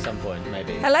at some point,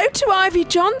 maybe. Hello to Ivy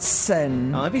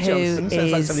Johnson. Ivy Johnson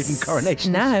sounds like somebody from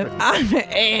Coronation No,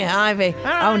 Ivy.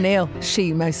 Oh, Neil,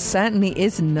 she most certainly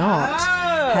is not. Oh.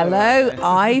 Hello,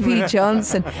 Ivy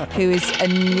Johnson, who is a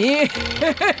new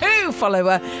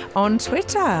follower on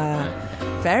Twitter.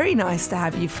 Very nice to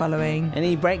have you following.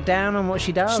 Any breakdown on what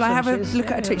she does? Shall I have a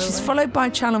look at her tweet? She's followed by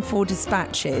Channel 4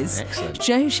 Dispatches. Excellent.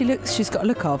 Do you know who she looks? She's got a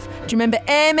look of. Do you remember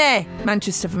Amy?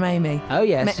 Manchester from Amy. Oh,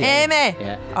 yes. Amy,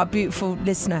 yeah. Our beautiful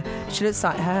listener. She looks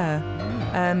like her.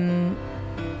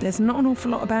 There's not an awful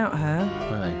lot about her.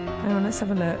 Right. Hang on, let's have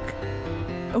a look.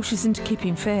 Oh, she's into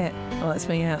keeping fit. Oh, that's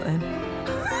me out then.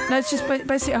 No, it's just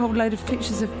basically a whole load of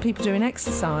pictures of people doing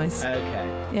exercise. Okay.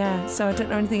 Yeah, so I don't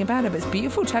know anything about it, but it's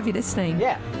beautiful to have you listening.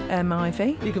 Yeah.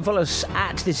 Ivy. You can follow us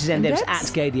at This Is NDebs at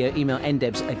Gadio. Email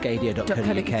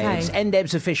ndebs@gadio.co.uk. It's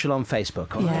NDebs Official on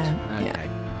Facebook. All right? Yeah. Okay.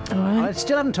 Yeah. All right. I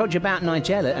still haven't told you about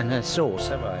Nigella and her sauce,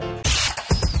 have I?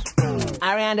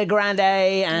 Ariana Grande,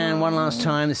 and one last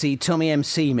time, it's the Tommy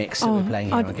MC mix that we're playing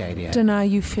here on Gadio. I don't know how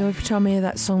you feel every time I hear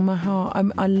that song. My heart,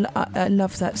 I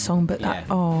love that song, but I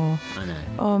know.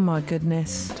 Oh my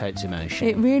goodness. Totes emotion.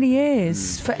 It really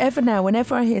is. Forever now,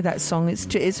 whenever I hear that song,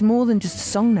 it's more than just a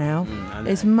song now.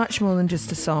 It's much more than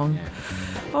just a song. Yeah.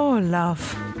 Oh,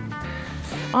 love.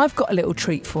 I've got a little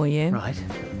treat for you. Right.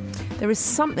 There is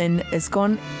something that has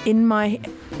gone in my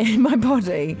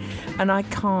body and I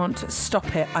can't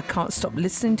stop it. I can't stop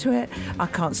listening to it. I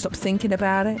can't stop thinking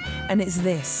about it. And it's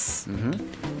this. Don't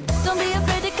be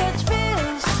afraid to catch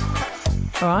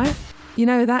fish. All right? You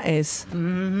know who that is?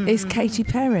 It's Katy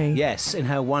Perry. Yes, in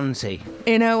her onesie.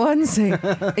 In her onesie.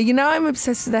 You know, I'm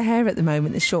obsessed with her hair at the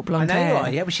moment, the short blonde hair. I know you are,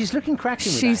 yeah, but she's looking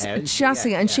cracking with that hair. She's just,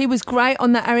 and she was great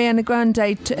on that Ariana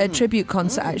Grande tribute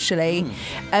concert, actually.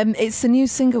 It's the new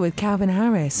single with Calvin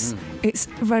Harris. It's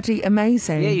really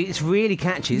amazing. Yeah, it's really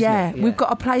catchy, isn't it? Yeah, we've got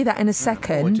to play that in a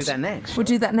second. We'll do that next. We'll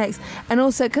do that next. And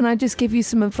also, can I just give you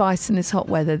some advice in this hot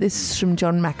weather? This is from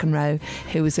John McEnroe,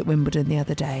 who was at Wimbledon the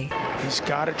other day. He's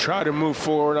got to try to move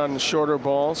forward on the shorter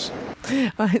balls.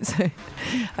 Right, so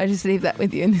I just leave that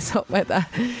with you in this hot weather.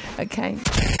 Okay.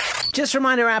 Just a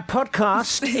reminder, our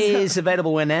podcast is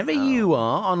available whenever you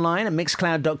are online at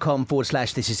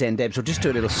mixcloud.com/This Is NDebs, or just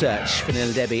do a little search for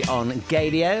Neil Debbie on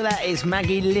Gadio. That is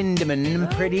Maggie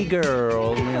Lindemann, pretty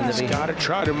girl. He's got to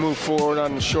try to move forward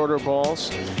on the shorter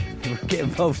balls. Get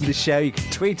involved in the show. You can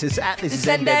tweet us at This Is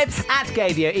NDebs at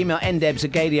Gadio. Email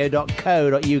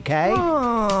ndebs@gadio.co.uk.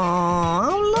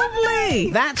 Oh, lovely.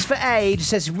 That's for A. It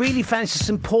says, really fancy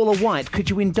some Paula White.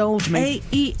 Could you indulge me?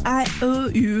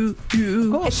 A-E-I-O-U.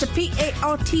 It's a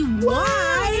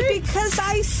P-A-R-T-Y because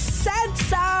I said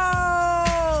so.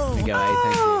 There you go, A.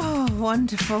 Thank you. Oh,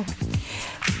 wonderful.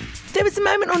 There was a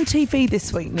moment on TV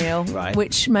this week, Neil, right,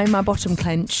 which made my bottom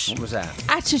clench. What was that?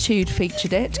 Attitude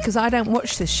featured it, because I don't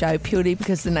watch this show purely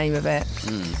because of the name of it.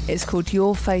 It's called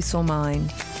Your Face or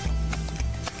Mine.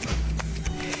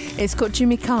 It's got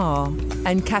Jimmy Carr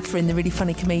and Catherine, the really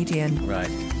funny comedian.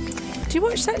 Right. Do you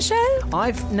watch that show?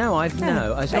 No. It's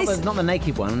not the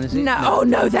naked one, is it? No. Oh,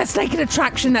 no, that's Naked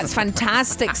Attraction. That's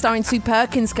fantastic. Starring Sue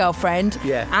Perkins' girlfriend,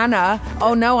 Anna.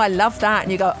 Oh, no, I love that.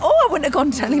 And you go, oh, I wouldn't have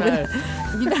gone telling them.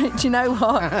 Do you know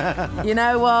what? You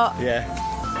know what? Yeah.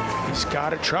 He's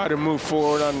got to try to move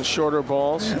forward on the shorter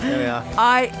balls. There we are.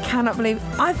 I cannot believe...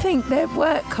 I think their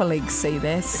work colleagues see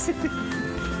this.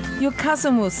 Your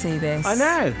cousin will see this. I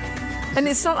know. And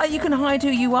it's not like you can hide who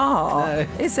you are,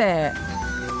 is it?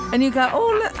 And you go,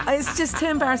 oh, look, it's just too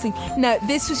embarrassing. No,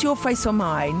 this was your face or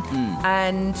mine.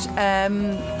 And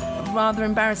rather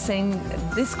embarrassing,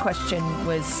 this question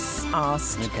was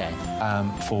asked. Okay.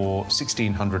 For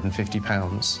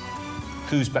 £1,650,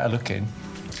 who's better looking,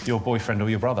 your boyfriend or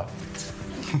your brother?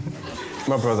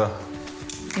 My brother.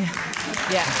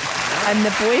 Yeah. And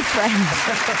the boyfriend,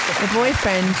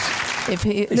 if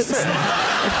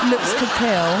looks could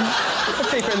kill.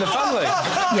 Keep it in the family.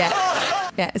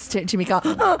 Yeah, it's Jimmy Carr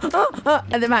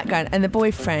at the background, and the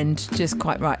boyfriend just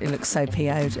quite rightly looks so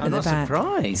PO'd at the back.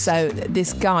 Surprised. So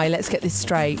this guy, let's get this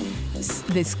straight,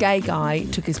 this gay guy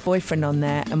took his boyfriend on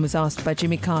there and was asked by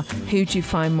Jimmy Carr, who do you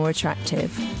find more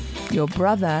attractive? Your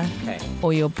brother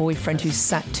or your boyfriend who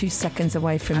sat 2 seconds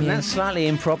away from you? And that's slightly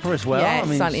improper as well. Yeah,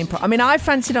 slightly improper. I mean, I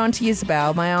fancied Auntie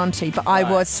Isabel, my auntie, but I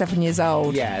was 7 years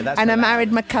old. Yeah, that's and I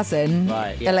married my cousin,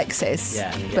 Alexis.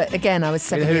 Yeah. But again, I was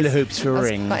 7 With years hula hoops for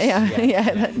rings. No,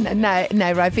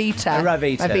 Rivita.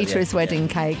 Rivita is wedding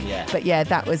cake. Yeah. But yeah,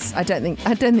 that was. I don't think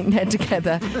they're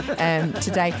together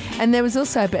today. And there was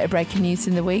also a bit of breaking news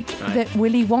in the week that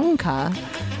Willy Wonka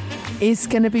is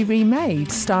going to be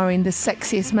remade, starring the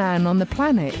sexiest man on the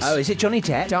planet. Oh, is it Johnny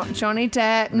Depp? Johnny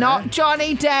Depp, not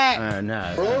Johnny Depp. Oh,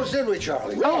 no. Wrong, did we,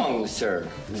 Charlie? Wrong, sir.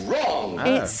 Wrong.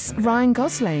 It's Ryan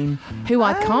Gosling, who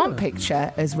I can't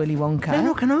picture as Willy Wonka. No,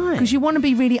 nor can I. Because you want to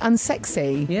be really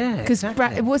unsexy. Yeah, Because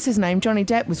exactly. what's his name? Johnny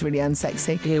Depp was really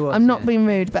unsexy. He was, I'm not being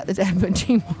rude about the Depp, but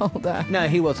Gene Wilder. No,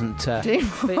 he wasn't. Gene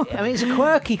But, I mean, it's a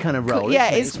quirky kind of role.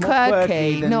 Yeah, isn't it? it's more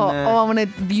quirky. than, Not, I want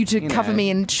you to cover know.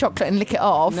 me in chocolate and lick it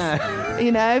off. No.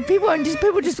 You know, people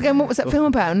just going, what was that film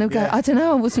about? And they'll go, I don't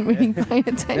know, I wasn't really paying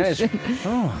attention.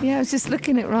 Yeah, I was just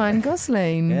looking at Ryan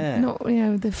Gosling, not,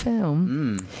 the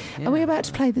film. Are we about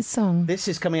to play this song? This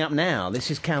is coming up now.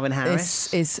 This is Calvin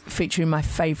Harris. This is featuring my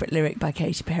favourite lyric by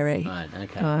Katy Perry. Right,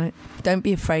 okay. All right. Don't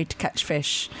be afraid to catch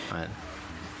fish. Right.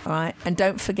 All right. And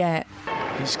don't forget.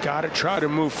 He's got to try to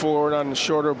move forward on the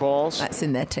shorter balls. That's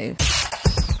in there too.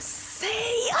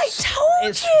 I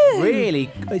told you.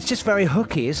 It's just very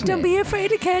hooky, isn't Don't it? be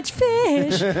afraid to catch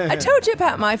fish. I told you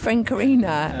about my friend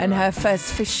Karina and her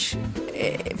first fish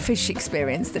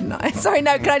experience, didn't I? Sorry,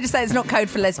 no, can I just say it's not code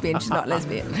for lesbian. She's not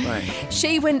lesbian. Right.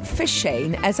 She went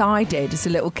fishing, as I did as a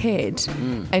little kid,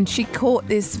 and she caught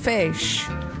this fish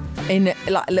in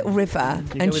like a little river,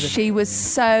 and she was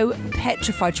so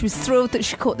petrified. She was thrilled that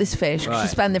she caught this fish. Right. She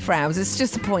spent there for hours. It's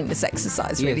just a pointless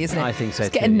exercise, really, isn't it? I think so.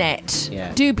 Just get a net.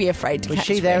 Yeah. Do be afraid to Was catch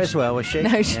she there fish. as well? Was she?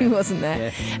 No, she wasn't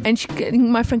there. Yeah.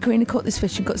 And my friend Karina caught this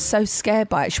fish and got so scared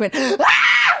by it. She went,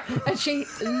 ah! And she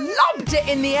lobbed it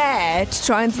in the air to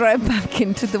try and throw it back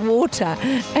into the water,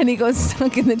 and it got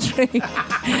stuck in the tree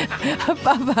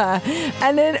above her.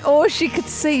 And then all she could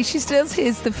see, she still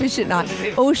hears the fish at night,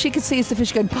 all she could see is the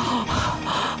fish going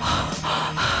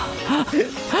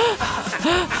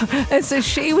and so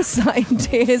she was like in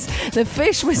tears. The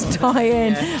fish was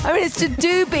dying. I mean, it's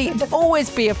to always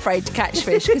be afraid to catch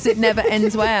fish, because it never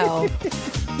ends well.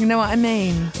 You know what I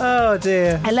mean? Oh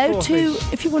dear. Hello Poor to,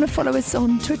 fish. if you want to follow us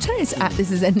on Twitter, it's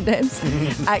 @thisisNDebs,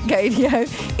 @Gadio.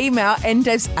 Email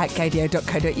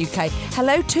ndebs@gadio.co.uk.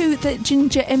 Hello to the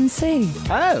Ginger MC.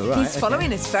 Oh, right. He's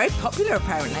following us. Very popular,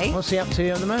 apparently. What's he up to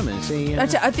at the moment? Is he, I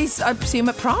see him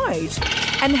at Pride.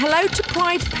 And hello to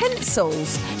Pride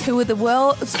Pencils, who are the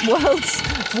world's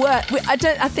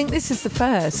I think this is the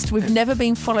first. We've never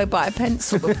been followed by a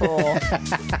pencil before,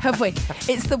 have we?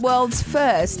 It's the world's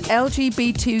first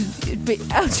R2D2.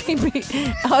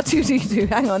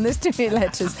 Hang on, there's too many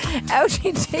letters.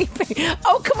 LGBT.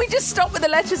 Oh, can we just stop with the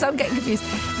letters? I'm getting confused.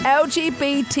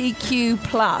 LGBTQ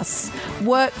plus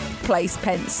workplace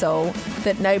pencil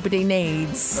that nobody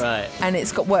needs. Right. And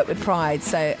it's got work with pride.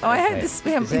 So I hope this.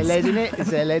 We haven't Is there lead in it? Is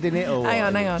there lead in it? Or Hang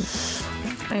on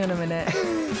a minute.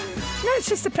 No, it's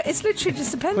literally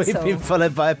just a pencil. We've been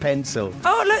followed by a pencil.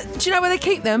 Oh, look, do you know where they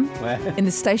keep them? Where? In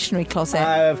the stationery closet.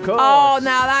 Of course. Oh,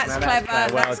 now that's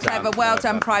clever. Well That's clever. Well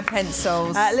done, Pride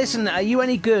Pencils. Listen, are you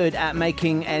any good at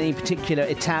making any particular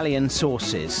Italian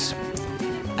sauces?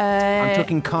 I'm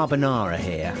talking carbonara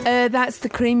here. That's the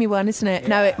creamy one, isn't it? Yeah.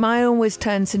 No, mine always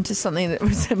turns into something that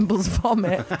resembles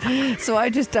vomit, so I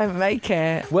just don't make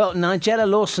it. Well, Nigella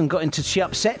Lawson she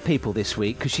upset people this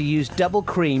week because she used double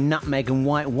cream, nutmeg and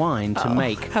white wine to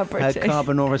make her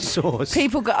carbonara sauce.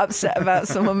 People got upset about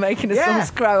someone making a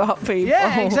sauce. Grow up, people.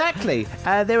 Yeah, exactly.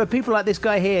 There are people like this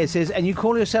guy here says, and you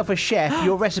call yourself a chef,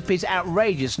 your recipe's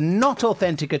outrageous, not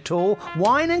authentic at all.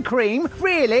 Wine and cream?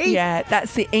 Really? Yeah,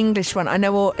 that's the English one. I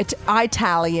know or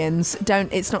Italians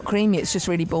don't. It's not creamy. It's just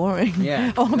really boring.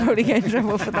 Yeah. Oh, I'm probably getting in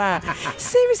trouble for that.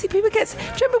 Seriously, people get. Do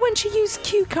you remember when she used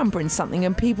cucumber in something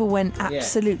and people went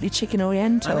absolutely chicken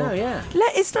oriental? I know, yeah.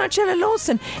 It's Nigella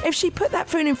Lawson. If she put that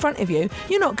food in front of you,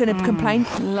 you're not going to complain.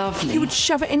 Lovely. You would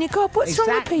shove it in your gob. What's wrong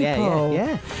with people?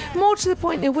 Yeah. More to the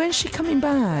point, when's she coming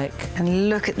back? And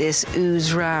look at this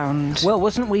ooze round. Well,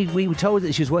 wasn't we were told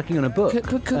that she was working on a book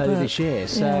earlier this year.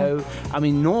 So, I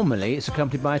mean, normally it's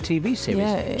accompanied by a TV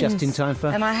series, just in time for...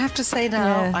 And I have to say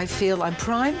now, I feel I'm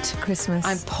primed. Christmas.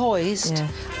 I'm poised. Yeah.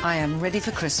 I am ready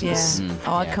for Christmas. Yeah.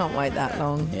 I can't wait that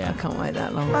long. Yeah. I can't wait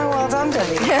that long. Oh, well done,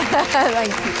 Debbie. Thank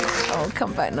you. Oh,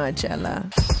 come back, Nigella.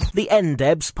 The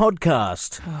NDebs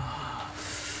podcast.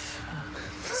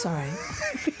 Sorry.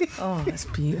 Oh, that's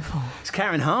beautiful. It's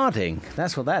Karen Harding.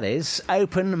 That's what that is.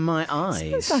 Open my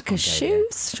eyes. It's like a shoe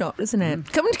shop, isn't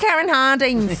it? Come to Karen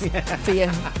Harding's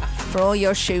for all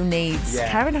your shoe needs. Yeah.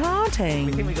 Karen Harding.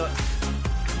 We think we got...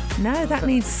 No, that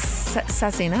needs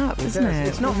sassing up, doesn't it?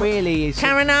 It's not really...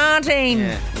 Karen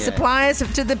Harding, suppliers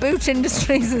to the boot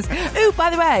industries. Oh, by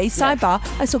the way, sidebar,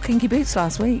 I saw Kinky Boots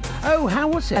last week. Oh, how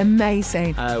was it?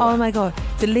 Amazing. Oh, wow. My God.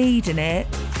 The lead in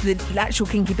it, the actual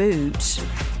Kinky Boot,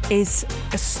 is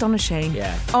astonishing.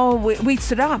 Yeah. Oh, we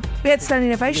stood up. We had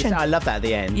standing ovation. I love that at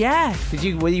the end. Yeah.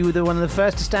 Were you one of the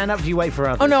first to stand up? Did you wait for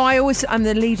others? Oh no, I'm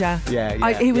the leader. Yeah.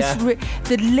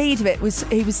 The lead of it was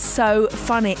he was so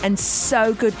funny and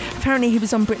so good. Apparently he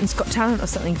was on Britain's Got Talent or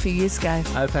something a few years ago.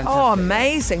 Oh, fantastic. Oh,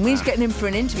 amazing. We need to get him for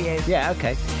an interview. Yeah,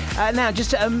 okay. Now,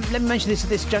 just let me mention this at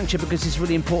this juncture because it's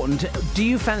really important. Do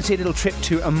you fancy a little trip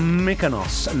to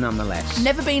Mykonos, nonetheless?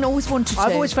 Never been, always wanted to.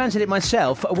 I've always fancied it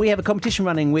myself. We have a competition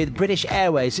running with British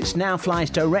Airways. It now flies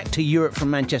direct to Europe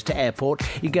from Manchester Airport.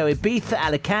 You go Ibiza,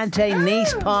 Alicante,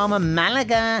 Nice, Palma,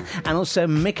 Malaga, and also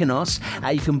Mykonos.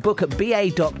 You can book at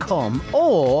ba.com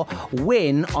or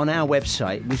win on our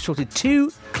website. We've sorted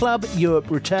 2 Club Europe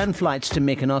return flights to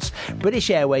Mykonos, British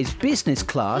Airways business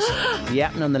class.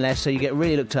 Yep, nonetheless, so you get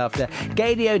really looked after.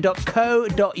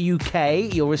 Gadio.co.uk.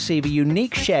 You'll receive a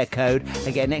unique share code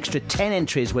and get an extra 10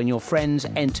 entries when your friends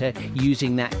enter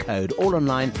using that code. All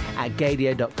online at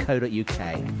gadio.co.uk.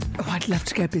 Oh, I'd love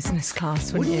to go business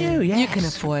class, wouldn't you? Yes. You can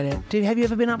afford it. Have you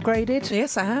ever been upgraded?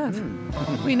 Yes, I have.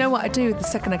 Well, you know what I do the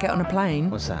second I get on a plane?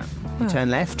 What's that? You turn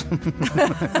left?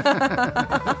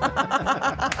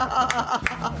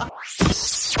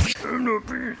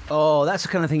 Oh, that's the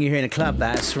kind of thing you hear in a club.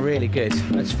 That's really good.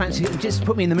 It's fancy. Just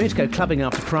put me in the mood to go clubbing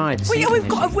after Pride. We've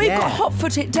got hot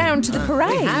foot it down to the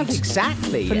parade. We have,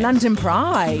 exactly. For London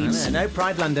Pride. No,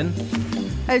 Pride London.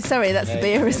 Oh, sorry, that's the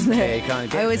beer, isn't it? Yeah,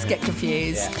 I always get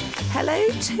confused. Yeah. Hello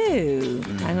to,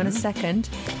 hang on a second.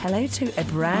 Hello to a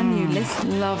brand new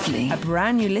listener. Lovely. A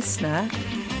brand new listener,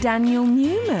 Daniel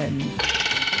Newman.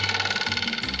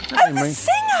 That the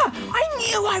singer! I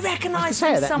knew I recognised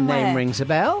him that somewhere. Name rings a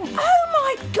bell. Oh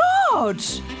my God!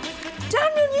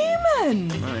 Daniel Newman!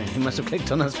 Right, he must have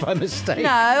clicked on us by mistake. No,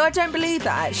 I don't believe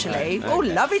that, actually. No, Oh,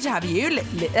 okay. lovely to have you.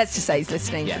 Let's just say he's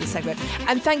listening to the segment.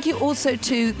 And thank you also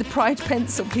to the Pride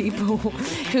Pencil people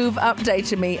who've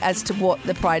updated me as to what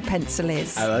the Pride Pencil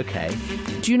is. Oh, okay.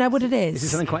 Do you know what it is? Is it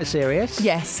something quite serious?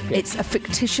 Yes, Good. It's a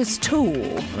fictitious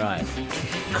tool. Right.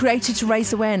 Created to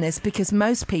raise awareness because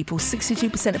most people,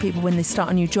 62% of people when they start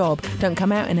a new job, don't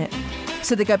come out in it.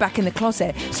 So they go back in the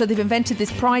closet. So they've invented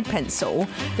this Pride pencil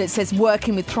that says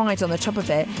working with pride on the top of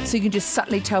it, so you can just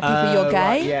subtly tell people you're gay.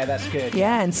 Right. Yeah, that's good.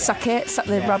 Yeah, and suck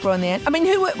the rubber on the end. I mean,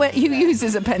 who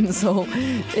uses a pencil?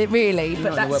 It really,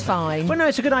 but that's fine. Well, no,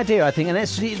 it's a good idea, I think, and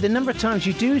that's the number of times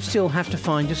you do still have to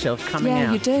find yourself coming out.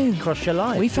 Yeah, you do. Across your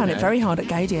life. We found it very hard at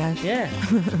Gadio. Yeah.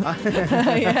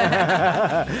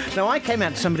 No, I came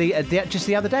out to somebody just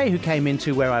the other day who came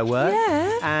into where I work.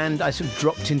 Yeah. And I sort of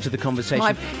dropped into the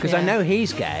conversation because I know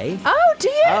he's gay. Oh, do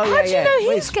you? How do you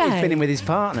know he's gay? He's been in with his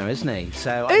partner, isn't he?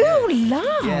 So. Ooh,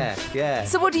 love. Yeah.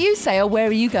 So what do you say, or where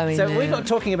are you going? So we got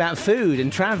talking about food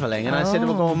and travelling, and I said,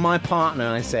 well, my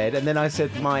partner, and then I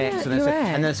said my ex, and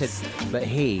then I said, but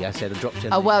I said, I dropped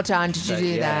in. Oh, well done. Did you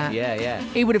do that? Yeah.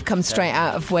 He would have come straight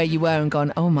out of where you were and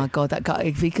gone, oh my God, that guy,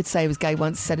 if he could say he was gay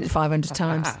once, said it 500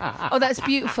 times. Oh, that's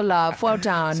beautiful, love. Well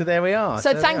done. So there we are.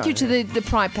 So thank you to the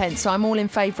Pride Pencil. I'm all in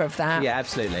favour of that. Yeah,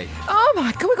 absolutely. Oh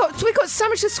my God, we got so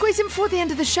much to squeeze in before the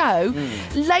end of the show.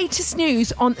 Latest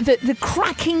news on the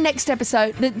cracking next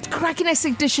episode, the cracking next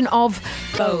edition of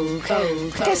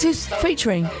Guess who's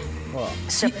featuring? What?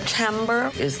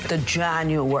 September is the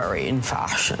January in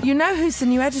fashion. You know who's the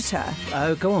new editor?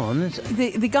 Oh, go on.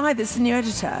 The guy that's the new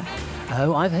editor.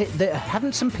 Oh,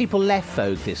 haven't some people left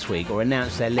Vogue this week or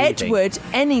announced they're leaving? Edward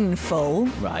Enningful.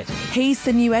 Right. He's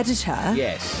the new editor.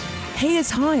 Yes. He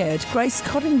has hired Grace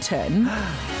Coddington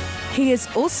He has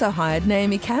also hired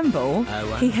Naomi Campbell. Oh,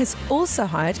 wow. He has also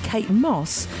hired Kate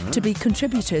Moss to be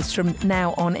contributors from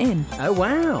now on in. Oh,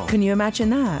 wow. Can you imagine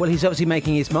that? Well, he's obviously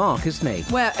making his mark, isn't he?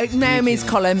 Well, Naomi's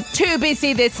column, too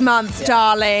busy this month,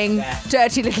 darling. Yeah.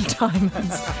 Dirty little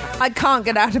diamonds. I can't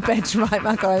get out of bed to write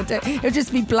my column. It would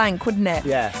just be blank, wouldn't it?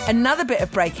 Yeah. Another bit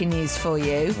of breaking news for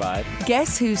you. Right.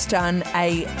 Guess who's done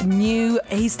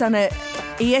he's done a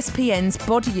ESPN's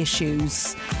Body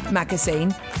Issues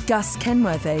magazine, Gus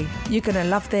Kenworthy. You're going to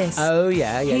love this. Oh,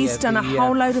 yeah. He's done a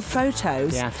whole load of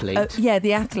photos. The athlete.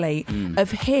 The athlete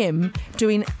of him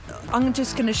doing... I'm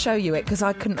just going to show you it because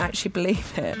I couldn't actually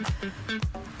believe it.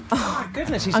 Oh, my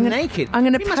goodness, he's naked. He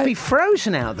must be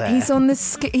frozen out there. He's on the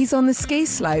ski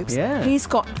slopes. Yeah. He's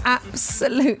got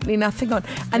absolutely nothing on.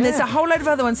 And there's a whole load of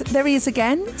other ones. There he is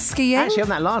again, skiing. Actually, on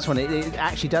that last one, it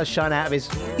actually does shine out of his...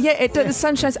 Yeah, the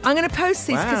sun shines. I'm going to post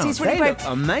these because he's really great.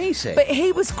 great. Amazing. But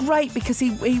he was great because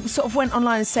he sort of went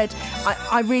online and said,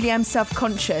 I really am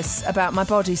self-conscious about my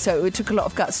body, so it took a lot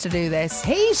of guts to do this.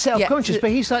 He's self-conscious,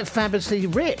 but he's like fabulously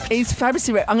ripped. He's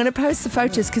fabulously ripped. I'm going to post the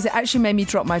photos because it actually made me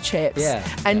drop my chips. Yeah.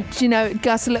 And, you know,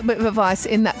 Gus, a little bit of advice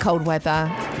in that cold weather.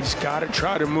 He's got to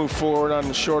try to move forward on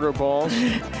the shorter balls.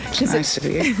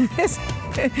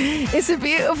 It's a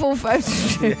beautiful photo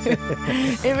shoot.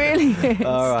 It really is.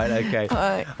 All right, okay.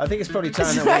 Right. I think it's probably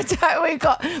time we've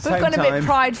gone a bit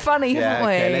pride funny, haven't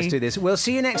we? Okay, let's do this. We'll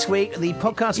see you next week. The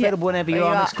podcast available whenever you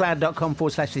are.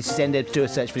 Mixcloud.com/thisisended. Do a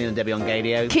search for Neil and Debbie on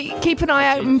Gadio. Keep an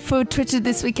eye open for Twitter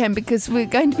this weekend because we're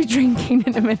going to be drinking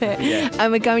in a minute. Yeah.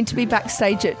 And we're going to be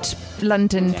backstage at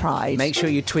London Pride. Make sure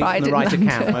you tweet Pride from the right London.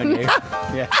 account, won't you?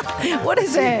 Yeah. What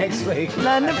is See you it? next week.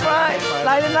 London Pride.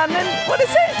 London. What is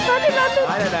it? London.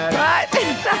 I don't know. Right.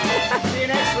 See you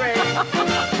next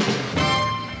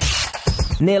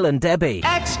week. Neil and Debbie.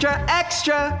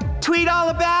 Extra, tweet all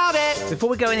about it. Before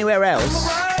we go anywhere else...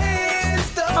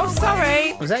 Oh,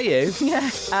 sorry. Was that you? Yeah.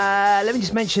 Let me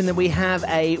just mention that we have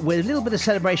a little bit of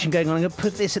celebration going on. I'm going to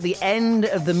put this at the end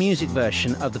of the music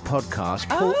version of the podcast.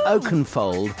 Paul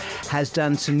Oakenfold has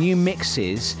done some new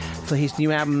mixes for his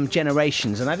new album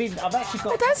Generations, and I've actually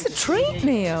got... Oh, that's a treat,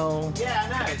 Neil. Yeah, I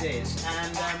know it is.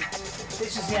 And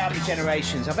this is the album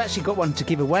Generations. I've actually got one to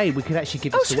give away. We could actually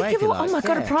give this away if you like. Oh my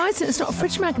God, a prize and it's not a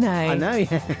fridge magnet. I know,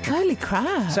 yeah. Holy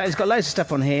crap. So it's got loads of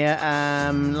stuff on here,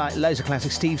 like loads of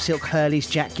classics. Steve Silk Hurley's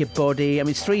Jack Your Body. I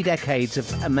mean, it's 3 decades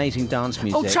of amazing dance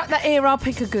music. Oh, track that ear, I'll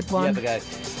pick a good one. There we go.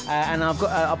 And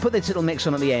I'll put this little mix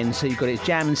on at the end. So you've got it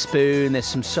Jam and Spoon, there's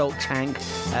some Salt Tank,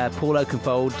 Paul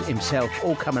Oakenfold himself,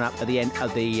 all coming up at the end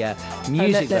of the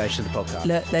music version of the podcast.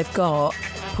 Look, they've got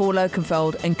Paul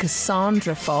Oakenfold and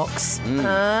Cassandra Fox.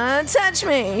 Touch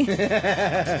me.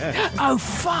 Oh,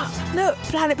 fuck. Look,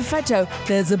 Planet Perfecto.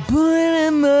 There's a bullet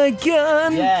in my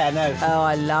gun. Yeah, I know. Oh,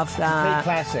 I love that.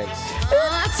 Complete classics.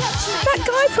 That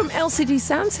guy from LCD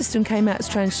Sound System came out as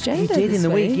transgender. He did in the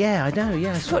week. Yeah, I know.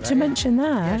 Yeah, I forgot to mention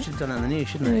that. Yeah, I should have done that in the news,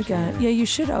 shouldn't I? There we go. Yeah, you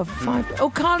should have.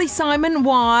 Oh, Carly Simon,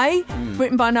 Why?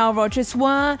 Written by Nile Rodgers.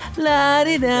 Why? La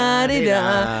di da di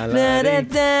da. La da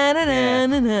da da da.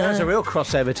 That was a real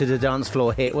crossover to the dance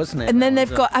floor hit, wasn't it? And then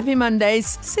they've got Happy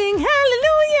Mondays. Sing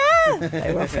Hallelujah.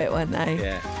 They were off it, weren't they?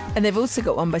 Yeah. And they've also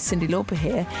got one by Cyndi Lauper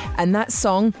here. And that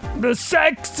song, The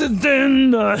Sex is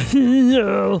in the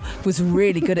Heel, was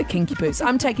really good at Kinky Boots.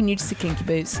 I'm taking you to see Kinky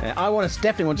Boots. Yeah,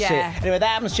 definitely want to see Yeah. it. Anyway, that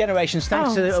happens Generations.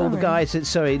 Thanks to all the guys. I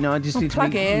just need to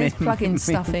plug in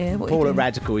stuff here. What are you Paul at doing?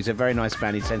 Radical. He's a very nice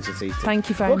band. He sends us these. Thank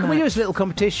you very What can we do much. as a little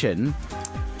competition?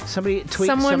 Somebody tweet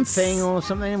something or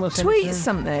something, and we'll send it Tweet to them.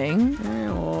 something.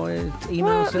 Yeah, or email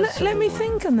Well, us. let me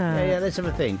think on that. Yeah, let's have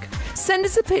a think. Send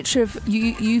us a picture of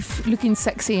you looking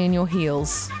sexy in your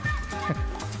heels.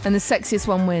 And the sexiest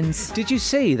one wins. Did you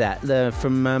see that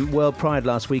from World Pride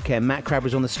last weekend? Matt Crabbe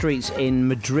was on the streets in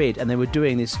Madrid and they were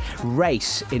doing this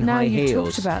race in high heels. No, you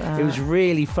talked about that. It was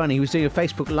really funny. He was doing a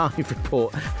Facebook Live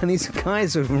report and these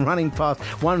guys were running past.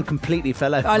 One completely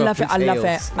fell over. I love off it. I his love it.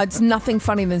 heels. It's nothing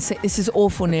funny than this is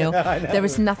awful, Neil. I know. There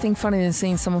is nothing funny than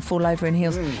seeing someone fall over in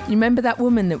heels. You remember that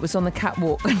woman that was on the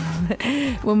catwalk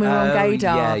when we were on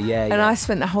Gaydar? Yeah. And I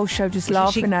spent the whole show just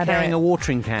laughing at her. Carrying a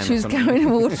watering can. She was carrying a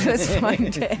water. Let's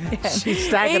find it. Yeah. She's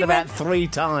staggered about 3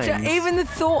 times. Even the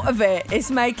thought of it is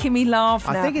making me laugh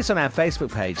now. I think it's on our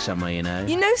Facebook page somewhere, you know.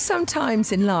 You know,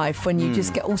 sometimes in life when you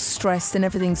just get all stressed and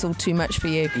everything's all too much for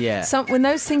you. Yeah. When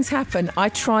those things happen, I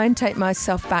try and take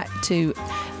myself back to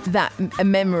a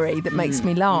memory that makes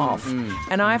me laugh.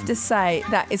 And I have to say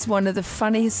that is one of the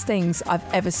funniest things I've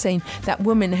ever seen. That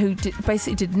woman who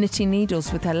basically did knitting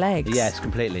needles with her legs. Yes,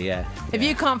 completely, yeah. If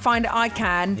you can't find it, I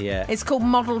can. Yeah. It's called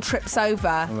Model Trips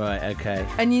Over. Right, okay.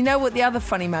 And you know what the other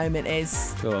funny moment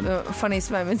is? Go on. The funniest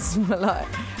moments of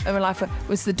my life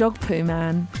was the dog poo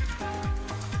man.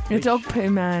 The dog poo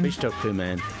man. Which dog poo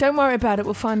man? Don't worry about it.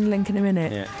 We'll find a link in a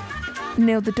minute. Yeah.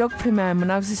 Neil, the dog poo man,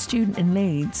 when I was a student in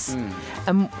Leeds,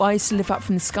 and I used to live up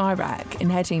from the Sky Rack in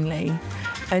Headingley,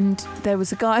 and there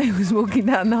was a guy who was walking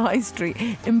down the high street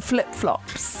in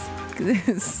flip-flops.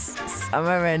 It's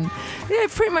summer and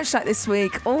pretty much like this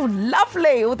week. Oh,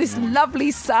 lovely. All this lovely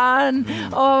sun.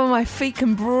 Oh, my feet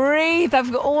can breathe.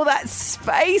 I've got all that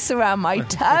space around my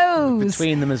toes.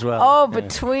 Between them as well. Oh,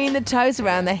 between the toes,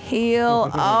 around the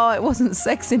heel. Oh, it wasn't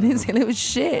sex in his heel. It was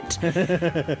shit.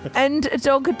 And a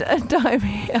dog had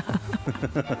diarrhea.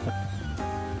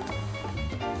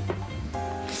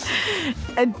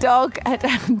 A dog had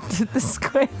the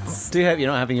squids. Do hope you're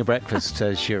not having your breakfast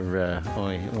as you're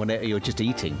just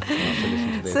eating.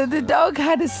 So the dog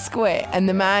had a squid, and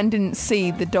the man didn't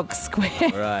see the dog squid.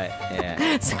 Right,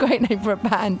 yeah. It's a great name for a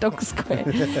band, dog squid.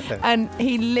 And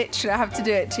he literally, I have to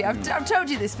do it to you. I've told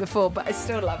you this before, but I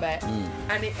still love it.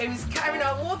 And it was carrying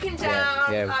on, walking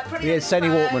down. Yeah. Like, He had Sonny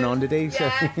Walkman on, did he?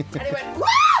 Yeah. And he went, wah!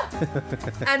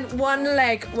 And one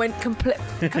leg went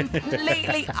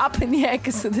completely up in the air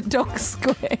because of the dog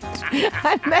squid.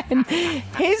 And then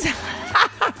his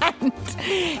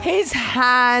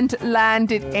hand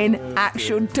landed in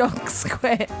actual dog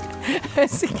squid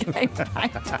as he came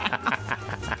back down.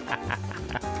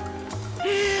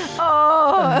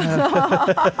 Oh.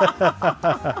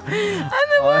 And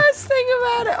the worst thing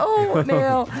about it all,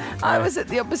 Neil, I was at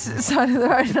the opposite side of the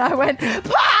road and I went,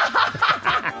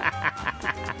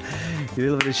 A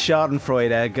little bit of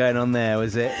Schadenfreude going on there,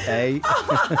 was it? Eh?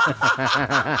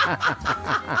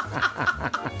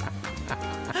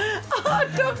 Oh,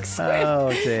 dog squid.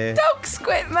 Oh, dear. Dog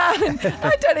squid man.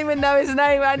 I don't even know his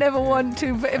name. I never want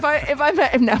to. But if I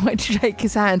met him now, I'd shake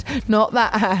his hand. Not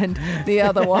that hand, the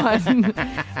other one.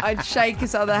 I'd shake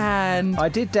his other hand. I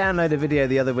did download a video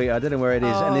the other week. I don't know where it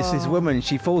is. And this woman,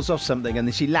 she falls off something and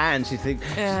then she lands. She thinks,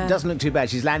 It doesn't look too bad.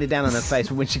 She's landed down on her face.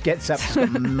 But when she gets up, she's got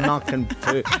muck and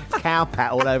poo, cow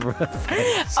pat all over her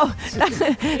face. Oh,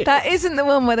 that isn't the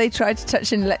one where they tried to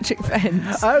touch an electric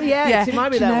fence. Oh, yes. It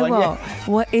might be that one.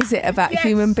 What? What is it about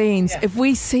human beings? If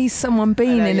we see someone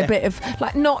being in a bit of,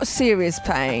 like, not serious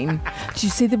pain. Did you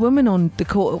see the woman on the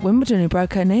court at Wimbledon who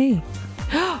broke her knee?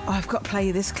 Oh, I've got to play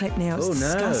you this clip now. It's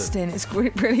disgusting. It's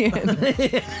brilliant.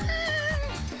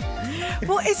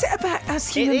 What is it about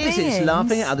us human beings? It's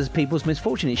laughing at other people's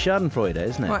misfortune. It's Schadenfreude,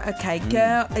 isn't it? Right, okay.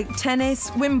 Girl,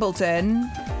 tennis, Wimbledon.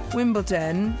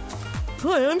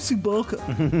 Hi, I'm Sue Barker.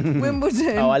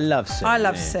 Wimbledon. Oh, I love Sue. I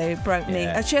love Sue. Broke knee.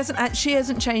 Yeah. She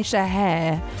hasn't changed her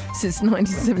hair since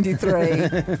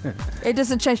 1973. It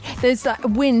doesn't change. There's that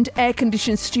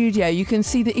air-conditioned studio. You can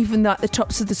see that even like the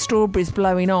tops of the strawberries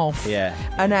blowing off. Yeah.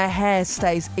 And her hair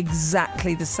stays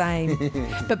exactly the same.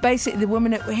 But basically, the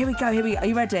woman. Here we go. Are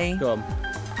you ready? Go on.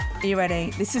 Are you ready?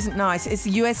 This isn't nice. It's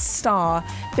the US star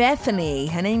Bethany.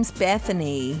 Her name's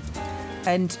Bethany,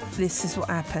 and this is what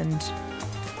happened.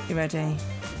 You ready?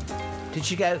 Did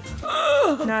she go?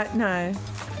 No.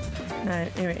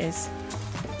 Here it is.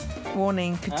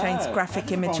 Warning: contains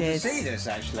graphic images. I want to see this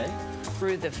actually.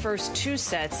 Through the first two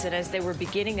sets, and as they were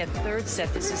beginning a third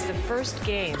set, this is the first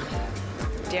game.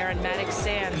 Darren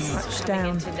Maddox-Sands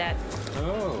coming into net.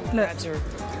 Oh. Grabs her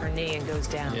knee and goes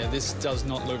down. Yeah, this does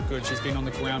not look good. She's been on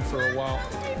the ground for a while.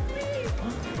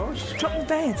 Oh, she's dropped in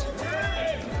bed.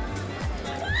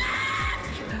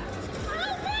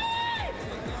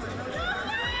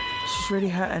 She's really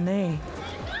hurt her knee.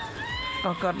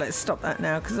 Oh God, let's stop that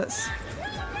now because that's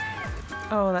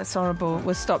horrible.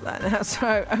 We'll stop that now.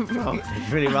 So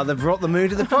you've really rather brought the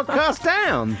mood of the podcast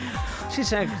down. She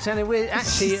sounded weird.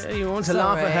 Actually, you want to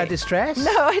laugh at her distress?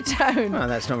 No, I don't. Oh,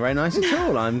 that's not very nice at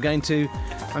all. I'm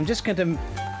just going to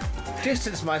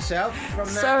distance myself from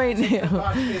that. Sorry, Neil.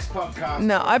 Part of this podcast.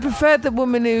 No, I prefer the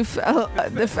woman who fell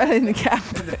in the cab.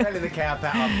 The fell in the cow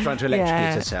pat after trying to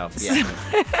electrocute herself.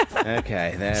 Yeah.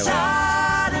 Okay, there we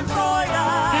are.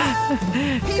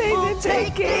 People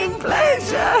taking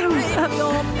pleasure.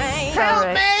 Help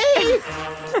me!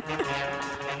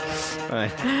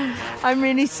 Right. I'm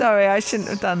really sorry. I shouldn't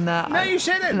have done that. No, you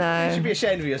shouldn't. No. You should be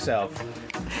ashamed of yourself.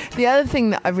 The other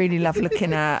thing that I really love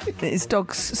looking at is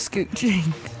dogs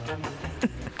scooching.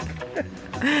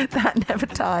 That never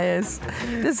tires,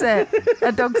 does it?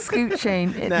 A dog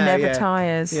scooching, it never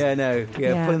tires. Yeah, no.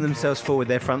 Yeah, pulling themselves forward,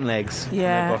 their front legs.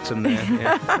 Yeah. Their bottom there.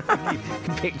 Yeah. You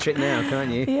can picture it now, can't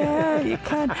you? Yeah, you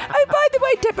can. Oh, by the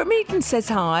way, Deborah Meaden says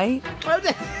hi.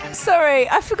 Sorry,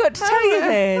 I forgot to tell you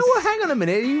this. Well, hang on a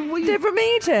minute. Deborah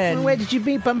Meaden. Well, where did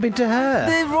you bump into her?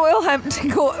 The Royal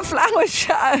Hampton Court Flower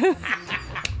Show.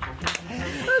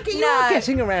 You're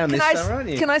getting around this, aren't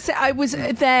you? Can I say I was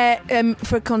there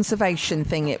for a conservation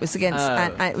thing? It was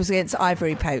against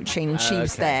ivory poaching, and she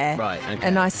was there. Right. Okay.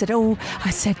 And I said,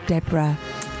 Deborah,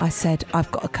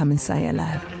 I've got to come and say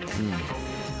hello.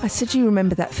 I said, do you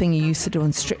remember that thing you used to do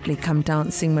on Strictly Come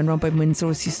Dancing when Robin Windsor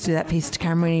used to do that piece to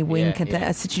camera and he wink at that?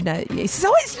 I said, he said,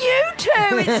 it's you two.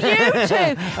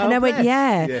 And I went,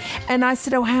 yeah. And I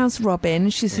said, how's Robin?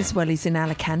 She says, well, he's in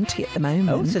Alicante at the moment.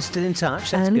 Oh, so still in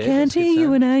touch. That's Alicante, good.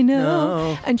 you and I know.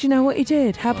 No. And do you know what he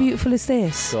did? How beautiful is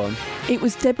this? Go on. It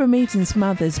was Deborah Meaden's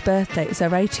mother's birthday. It was her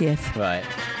 80th. Right.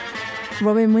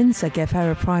 Robin Windsor gave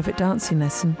her a private dancing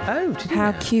lesson. Oh, did you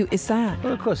How know? cute is that?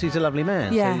 Well, of course, he's a lovely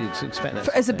man. Yeah. So you'd expect that.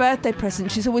 As a birthday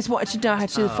present, she's always wanted to know how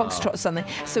to do the foxtrot or something.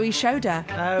 So he showed her.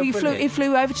 Oh, he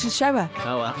flew over to show her.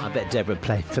 Oh, well, I bet Deborah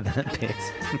played for that bit.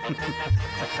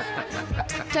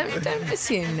 Don't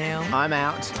assume, Neil. I'm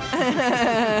out.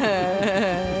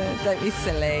 Don't be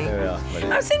silly. There we are.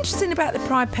 That was interesting about the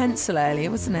Pride pencil earlier,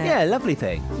 wasn't it? Yeah, lovely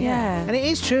thing. Yeah. And it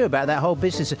is true about that whole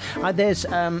business.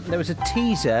 There was a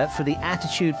teaser for the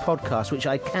Attitude podcast, which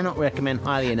I cannot recommend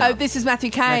highly enough. Oh, this is Matthew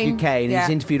Caine. Matthew Caine. Yeah. He's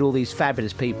interviewed all these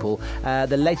fabulous people.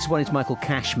 The latest one is Michael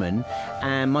Cashman,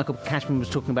 and Michael Cashman was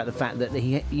talking about the fact that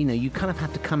you kind of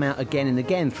have to come out again and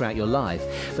again throughout your life.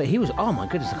 But he was, oh my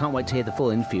goodness, I can't wait to hear the full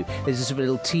interview. There's this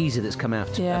little teaser that's come out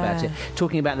about it,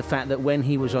 talking about the fact that when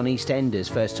he was on EastEnders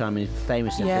first time in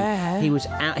Famous, he was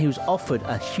offered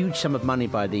a huge sum of money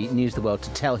by the News of the World to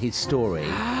tell his story.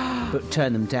 But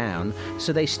turned them down,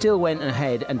 so they still went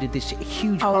ahead and did this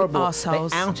huge, horrible.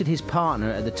 Arseholes. They outed his partner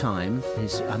at the time. I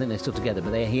think they're still together,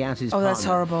 but he outed his partner. Oh, that's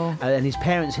horrible. And his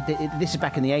parents. This is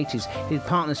back in the 80s. His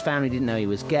partner's family didn't know he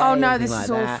was gay. Oh no, this like is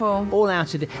that. awful. All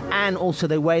outed, and also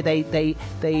the way they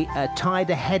tied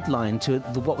a headline to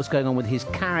what was going on with his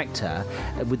character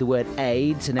with the word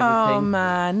AIDS and everything. Oh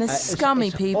man, they're scummy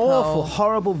it's people. Awful,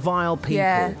 horrible, vile people.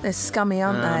 Yeah, they're scummy,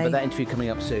 aren't they? But that interview coming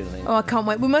up soon, I think. Oh, I can't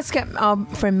wait. We must get our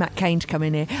friend Matt Caine to come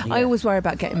in here. Yeah. I always worry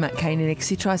about getting Matt Caine in here because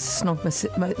he tries to snog my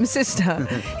sister.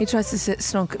 He tries to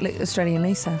snog Australian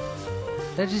Lisa.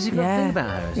 Does he got a thing about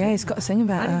her? Yeah, he's got a thing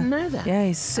about her. I didn't know that. Yeah,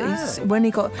 he's when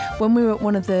we were at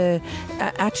one of the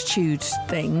Attitude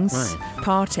things,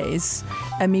 parties,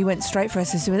 and he went straight for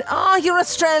us and said, "Oh, you're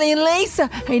Australian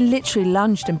Lisa!" And he literally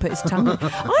lunged and put his tongue in.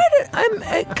 I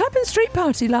had a Clapham Street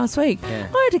party last week. Yeah.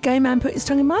 I had a gay man put his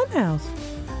tongue in my mouth.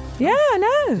 Yeah, I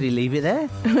know. Did he leave it there?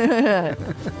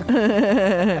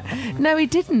 No, he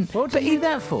didn't. What did he do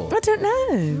that for? I don't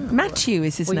know. Matthew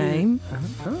is his name.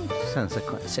 Sounds like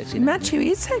quite a sexy name. Matthew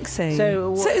is sexy.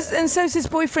 So's his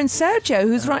boyfriend Sergio,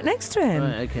 who's right next to him.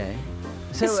 Right, okay.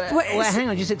 So, hang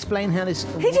on, just explain how this...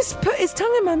 He just put his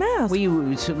tongue in my mouth. Were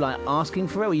you sort of like asking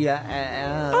for it? Were you,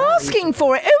 asking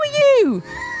for it? Who are you?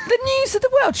 The News of the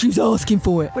World. She was asking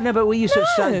for it. Well, no, but were you sort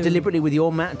of deliberately with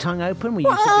your tongue open? Were you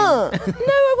No,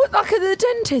 I went like at the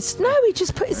dentist. No, he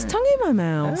just put his tongue in my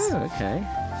mouth. Oh, okay.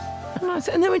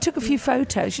 And then we took a few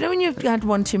photos. You know when you've had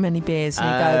one too many beers and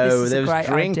you go, this is a great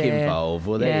drink idea. Involved.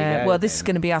 Well, there you go. Well, this is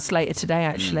going to be us later today,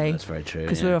 actually. That's very true.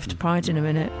 Because we're off to Pride in a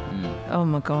minute. Oh,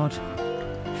 my God.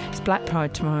 It's Black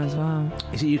Pride tomorrow as well.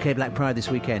 Is it UK Black Pride this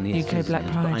weekend? Yes, UK Black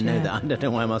Pride, I know that. I don't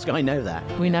know why I'm asking. I know that.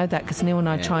 We know that because Neil and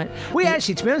I tried. We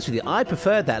actually, to be honest with you, I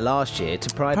preferred that last year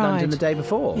to Pride London the day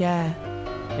before. Yeah.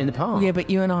 In the park. Yeah, but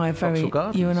you and I are very...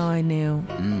 You and I, Neil,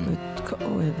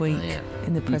 we're weak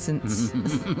in the presence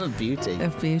of beauty.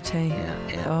 Of beauty.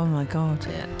 Yeah. Oh, my God.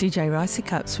 Yeah. DJ Ricey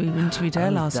Cups, we interviewed her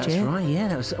last year. That's right, yeah.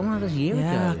 That was a year ago.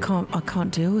 Yeah, I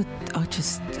can't deal with... I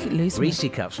just lose my... Reese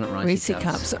Cups, not Ricey Cups.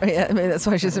 Cups. Sorry, I mean, that's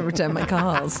why she doesn't return my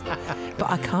cars. But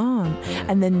I can't. Yeah.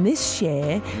 And then this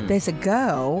year, there's a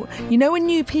girl... You know when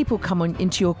new people come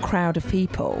into your crowd of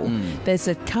people, there's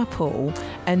a couple,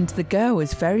 and the girl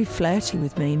was very flirty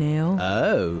with me, Neil.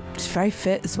 Oh. She's very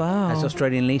fit as well. Has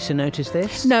Australian Lisa noticed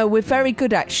this? No, we're very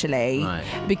good actually,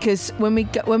 because when we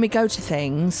go to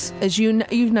things, as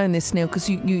you've known this, Neil, because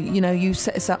you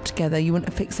set us up together. You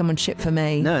wouldn't fix someone's shit for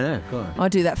me. No, go on. I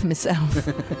do that for myself.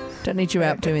 Don't need your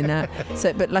help doing that.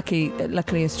 So, but luckily,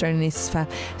 Australian Lisa's fan.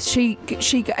 She.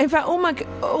 In fact,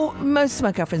 most of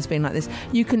my girlfriends been like this.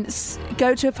 You can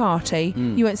go to a party,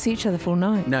 you won't see each other for all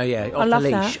night. No, yeah, I love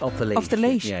that. Off the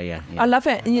leash. Yeah. I love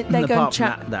it. And they go and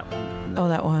chat. That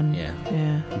one.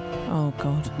 Yeah. Oh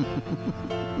God.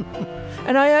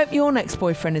 And I hope your next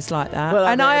boyfriend is like that. Well,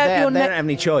 and they don't have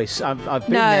any choice. I've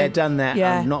been there, done that.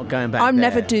 Yeah. I'm not going back. I'll there.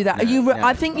 never do that. No.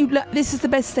 I think this is the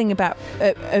best thing about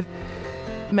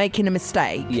making a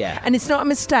mistake. Yeah. And it's not a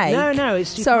mistake. No, it's...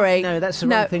 Sorry. No, that's the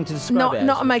wrong thing to describe it as.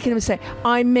 Not making a mistake.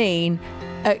 I mean,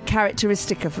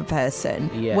 characteristic of a person.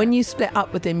 Yeah. When you split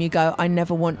up with them, you go, I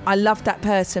love that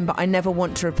person, but I never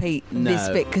want to repeat this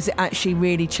bit because it actually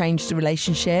really changed the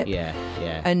relationship. Yeah.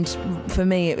 And for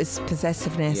me, it was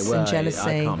possessiveness and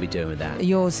jealousy. I can't be doing with that.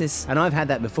 Yours is... And I've had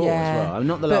that before as well. I'm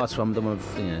not the last one, but the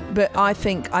one But I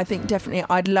think definitely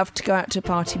I'd love to go out to a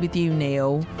party with you,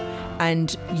 Neil,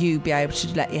 and you be able to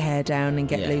let your hair down and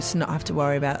get loose and not have to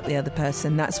worry about the other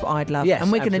person. That's what I'd love. Yes,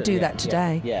 and we're going to do that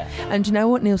today. Yeah. And you know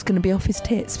what? Neil's going to be off his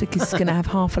tits because he's going to have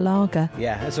half a lager.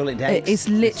 Yeah, that's all it takes. It's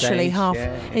literally half.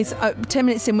 Yeah. It's 10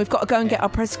 minutes in. We've got to go and get our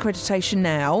press accreditation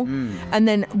now, and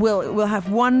then we'll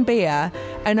have one beer,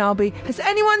 and I'll be. Has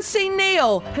anyone seen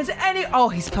Neil? Oh,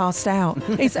 he's passed out.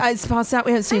 He's passed out.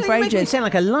 We haven't seen him for ages. You make me sound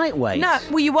like a lightweight. No,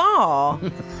 well, you are.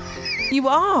 You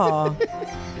are.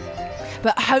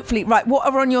 But hopefully, right, what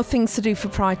are on your things to do for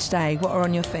Pride today? What are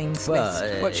on your things list?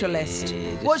 What's your list?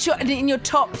 What's in your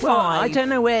top 5? Well, I don't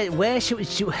know where should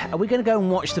we, are we going to go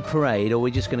and watch the parade, or are we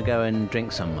just going to go and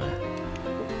drink somewhere?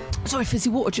 Sorry,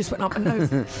 fizzy water just went up my nose.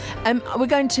 We're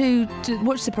going to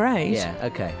watch the parade. Yeah,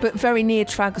 okay. But very near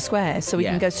Trafalgar Square, so we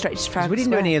can go straight to Trafalgar Square. We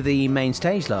didn't do any of the main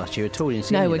stage last year at all.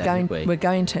 We're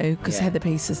going to, because Heather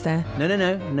Peace is there.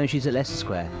 No, she's at Leicester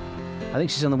Square. I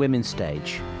think she's on the women's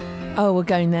stage. Oh, we're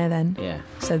going there then. Yeah.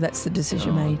 So that's the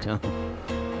decision made.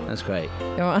 That's great.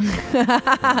 You're on.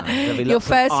 Your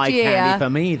first year for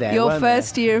me there. Your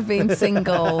first year of being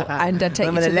single, and I take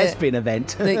I'm you at to a lesbian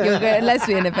event. You're at a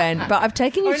lesbian event, but I've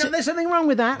taken you. There's something wrong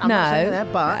with that. I'm not saying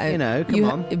that, but come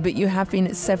on. But you have been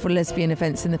at several lesbian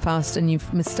events in the past, and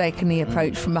you've mistakenly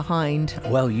approached from behind.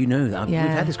 Well, we've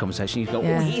had this conversation. You've got,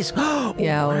 he is.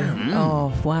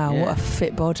 Oh, wow, what a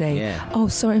fit body. Yeah. Oh,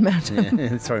 sorry, madam.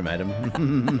 Yeah. Sorry, madam.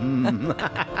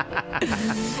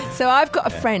 So I've got a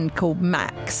friend called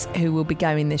Max who will be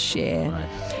going this year.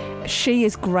 Right. She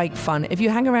is great fun. If you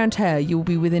hang around her, you'll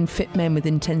be within fit men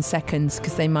within 10 seconds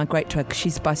because they migrate to her because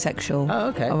she's bisexual. Oh,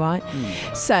 okay. All right?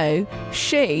 So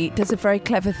she does a very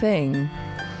clever thing.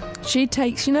 She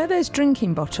takes, those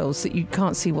drinking bottles that you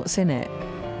can't see what's in it,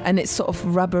 and it's sort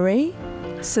of rubbery.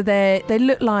 So they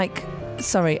look like, a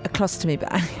colostomy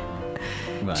bag.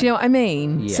 Right. Do you know what I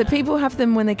mean? Yeah. So people have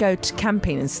them when they go to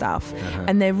camping and stuff,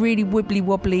 and they're really wibbly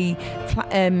wobbly,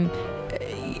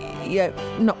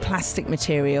 not plastic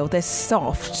material. They're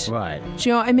soft. Right. Do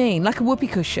you know what I mean? Like a whoopee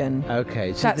cushion.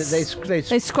 Okay. So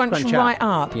they scrunch right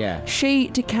up. Yeah. She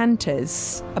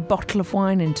decanters a bottle of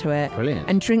wine into it. Brilliant.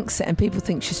 And drinks it, and people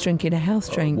think she's drinking a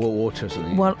health drink. Water or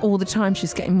something. Well, all the time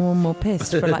she's getting more and more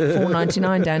pissed for like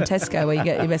 $4.99 down Tesco where you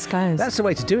get your best clothes. That's the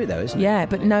way to do it, though, isn't it? Yeah,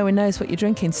 but no one knows what you're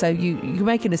drinking, so you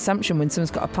make an assumption when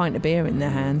someone's got a pint of beer in their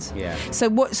hands. Yeah. So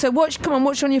what's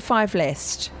on your 5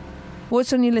 list?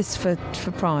 What's on your list for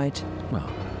Pride? Well,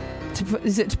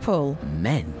 is it to pull?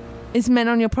 Men. Is men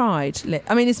on your Pride list?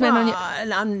 I mean, is men on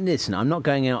your... Listen, I'm not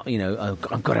going out,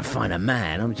 I've got to find a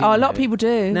man. A lot of people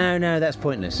do. No, that's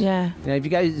pointless. Yeah. If you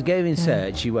go in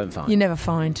search, you won't find. You never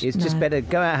find. It's just better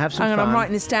go out, have some fun. Hang on, I'm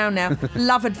writing this down now.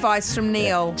 Love advice from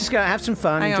Neil. Yeah. Just go out, have some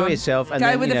fun, enjoy yourself, and go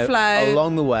then, with the flow.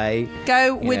 along the way.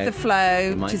 Go with the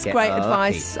flow, which is great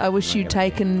advice I wish you'd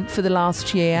taken for the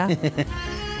last year.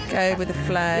 Go with the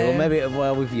flow. Yeah,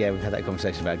 well, maybe. We've had that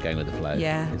conversation about going with the flow.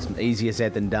 Yeah, it's easier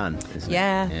said than done, isn't it?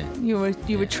 Yeah.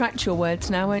 You retract your words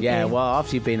now, won't you? Yeah. Well,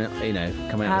 after you've been,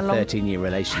 coming out of a 13-year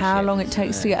relationship. How long it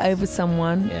takes to get over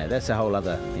someone? Yeah, that's a whole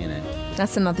other,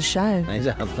 That's another show.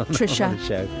 Trisha.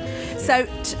 Show.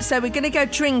 So we're going to go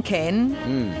drinking,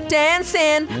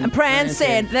 dancing, and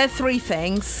prancing. They're 3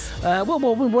 things.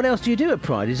 Well, what else do you do at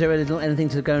Pride? Is there anything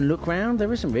to go and look round?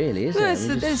 There isn't really, is there?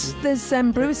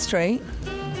 There's Brewer Street.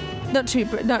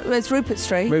 There's Rupert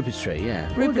Street. Rupert Street,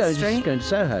 yeah. Rupert Street. Just going to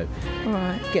Soho. All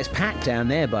right. Gets packed down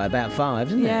there by about 5,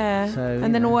 doesn't it? Yeah. So,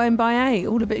 and then all home by 8.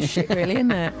 All a bit shit, really,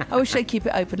 isn't it? I wish they'd keep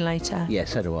it open later. Yeah,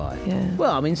 so do I. Yeah.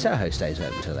 Well, I mean, Soho stays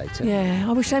open till later. Yeah.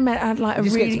 I wish they had like a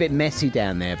just really... gets a bit messy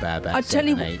down there by about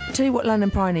 7, 8. Tell you what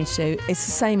London Pride needs to do. It's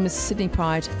the same as Sydney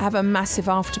Pride. Have a massive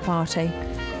after party.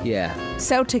 Yeah.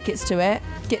 Sell tickets to it.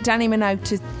 Get Danny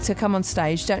Minogue to come on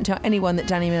stage. Don't tell anyone that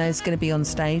Danny Minogue's going to be on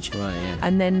stage. Right, yeah.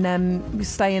 And then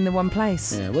stay in the one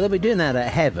place. Yeah, well, they'll be doing that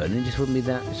at Heaven. It just wouldn't be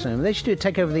that same. They should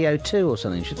take over the O2 or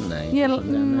something, shouldn't they? Yeah,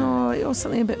 or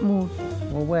something a bit more...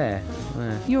 Well, where?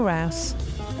 Your house.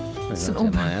 St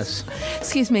Albans.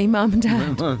 Excuse me, Mum and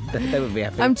Dad. They would be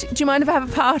happy. Do you mind if I have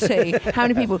a party? How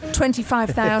many people?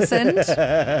 25,000. I've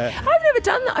never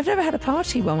done that. I've never had a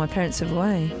party while my parents are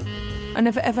away. I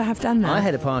never ever have done that. I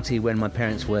had a party when my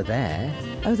parents were there.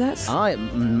 Oh, that's.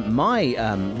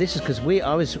 This is because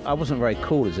I wasn't very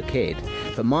cool as a kid,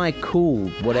 but my cool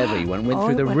whatever you went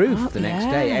through the roof the next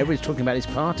day. Everybody's talking about his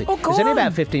party. Oh, There's only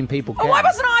about 15 people. Oh, why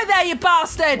wasn't I there, you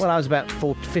bastard? Well, I was about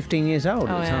 15 years old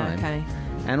at the time. Okay.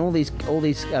 And all these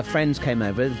friends came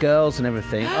over, the girls and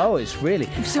everything. Oh, it's really...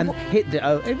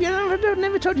 I've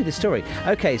never told you this story.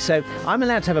 Okay, so I'm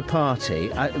allowed to have a party.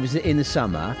 It was in the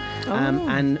summer,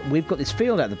 and we've got this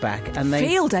field out the back. And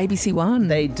Field, ABC One.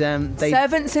 They'd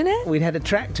servants in it? We'd had a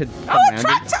tractor come a round.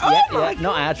 tractor! My God.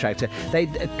 Not our tractor. They'd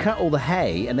cut all the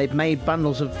hay, and they'd made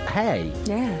bundles of hay.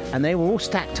 Yeah. And they were all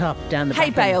stacked up down the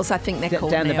hay back... bales, I think they're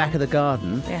called down the back of the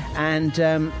garden. Yeah.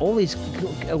 And all these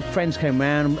friends came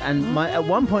round, and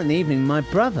at one point in the evening, my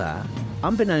brother,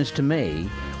 unbeknownst to me,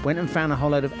 went and found a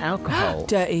whole load of alcohol.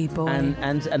 Dirty boy.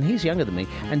 And he's younger than me,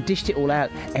 and dished it all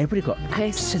out. Everybody got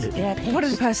absolutely pissed. What,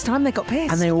 the first time they got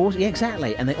pissed? And they all,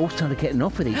 exactly, and they all started getting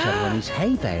off with each other on these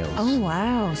hay bales. Oh,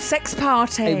 wow. Sex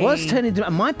party. It was turning into...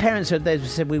 And my parents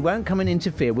said, we won't come and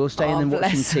interfere, we'll stay in and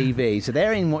watching TV. So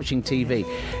they're in watching TV.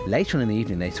 Later on in the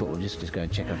evening, they thought, we'll just go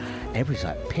and check on. Everybody's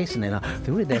like pissed, and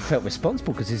they felt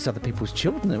responsible because it's other people's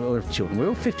children. We're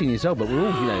all 15 years old, but we're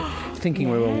all, thinking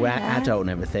we're all adult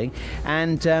and everything.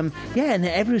 And and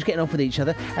everyone's getting off with each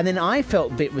other. And then I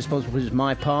felt a bit responsible because it was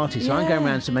my party, so I'm going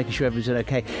around to making sure everyone's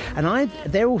okay. And I'd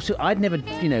never,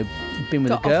 been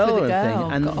with a girl or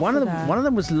anything. And one of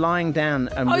them was lying down.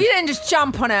 And you didn't just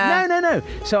jump on her? No.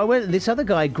 So I went. This other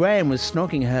guy, Graham, was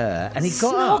snogging her, and he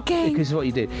got up because of what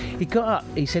you do. He got up.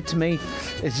 He said to me,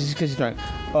 "This is because he's drunk.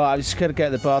 Oh, I was just going to go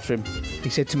to the bathroom." He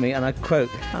said to me, and I quote,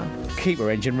 "Keep her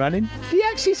engine running." He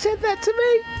actually said that to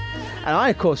me. And I,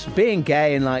 of course, being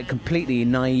gay and completely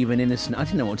naive and innocent, I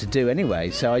didn't know what to do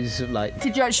anyway. So I just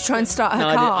Did you actually try and start her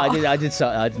car? I didn't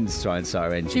try and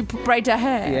start her engine. Did you braid her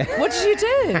hair? Yeah. What did you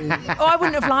do? I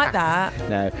wouldn't have liked that.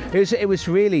 No, it was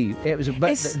really.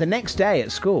 But the next day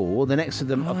at school, or the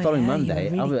following Monday,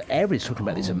 everybody's talking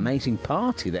about this amazing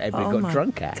party that everybody got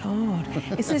drunk at. God,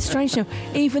 isn't it strange?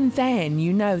 Even then,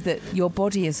 you know that your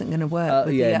body isn't going to work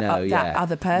with that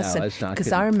other person.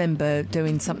 Because I remember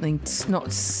doing something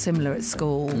not similar at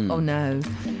school.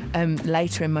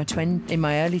 Later in my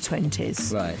early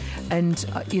 20s, right? And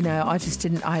I just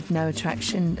didn't. I had no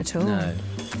attraction at all. No,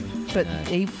 but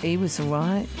he was all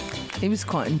right. He was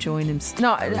quite enjoying himself.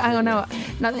 No, hang on, no. Do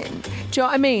you know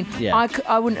what I mean? Yeah.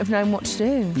 I wouldn't have known what to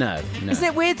do. No. Isn't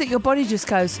it weird that your body just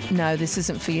goes, no, this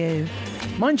isn't for you?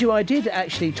 Mind you, I did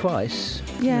actually twice.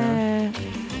 Yeah.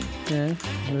 Yeah,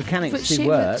 the mechanics did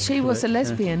work. She was a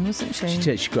lesbian, wasn't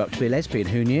she? She grew up to be a lesbian.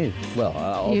 Who knew? Well,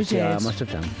 obviously I did. must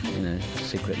have done.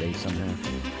 Secretly somehow.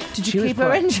 Did you keep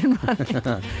her engine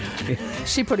running?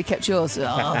 She probably kept yours. Oh,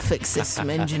 I'll fix this some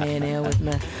engineering here with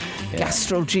my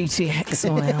Gastral GTX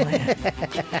oil.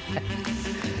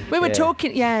 We were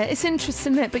talking, it's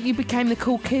interesting, isn't it? But you became the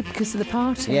cool kid because of the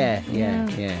party.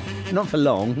 Yeah. Not for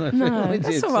long. No,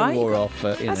 that's all right. Wore off,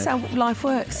 but, that's how life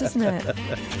works, isn't it?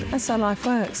 That's how life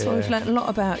works. So we've learnt a lot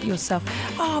about yourself.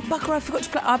 Oh, bugger, I forgot to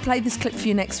play. I'll play this clip for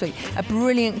you next week. A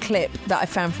brilliant clip that I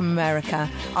found from America.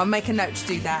 I'll make a note to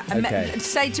do that. Okay.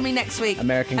 Say to me next week.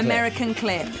 American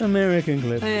clip. American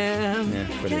clip. Yeah,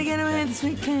 can I get away this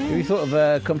weekend? Have you thought of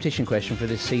a competition question for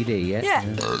this CD yet? Yeah.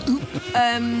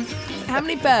 How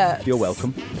many birds? You're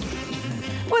welcome.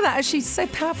 Well, that actually is so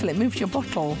powerful. It moves your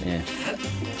bottle. Yeah.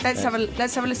 Let's have a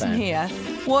listen here.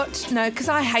 What? No, because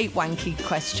I hate wanky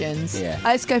questions. Yeah.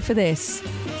 Let's go for this.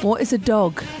 What is a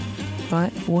dog?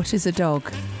 Right. What is a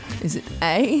dog? Is it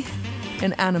A,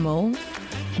 an animal,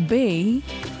 B,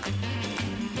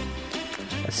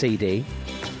 a CD?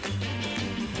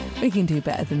 We can do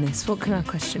better than this. What can our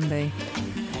question be?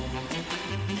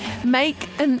 Make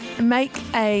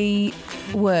a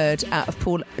word out of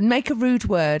Paul. Make a rude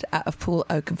word out of Paul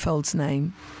Oakenfold's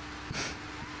name.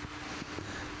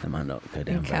 That might not go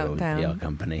down very well with the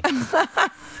company.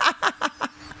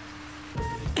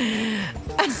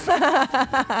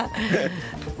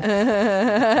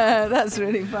 That's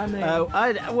really funny.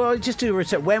 Just do a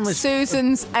research. When was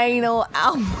Susan's anal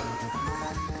album?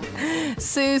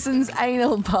 Susan's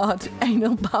anal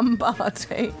bum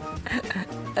party.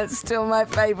 That's still my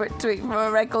favourite tweet from a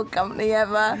record company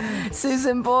ever.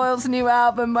 Susan Boyle's new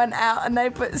album went out and they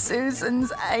put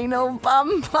Susan's anal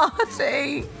bum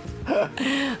party.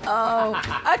 Oh,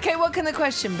 okay. What can the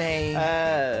question be?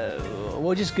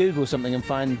 We'll just Google something and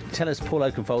tell us Paul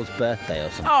Oakenfold's birthday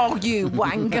or something. Oh, you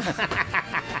wanker!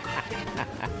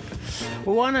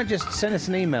 Well, why not just send us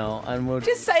an email and we'll...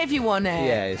 Just say if you want it.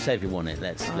 Yeah, say if you want it.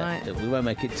 Right. We won't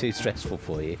make it too stressful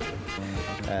for you.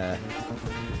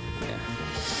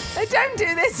 They don't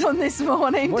do this on This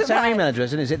Morning, What's do our they? email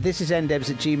address? And is it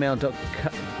thisisndebs@gmail.com?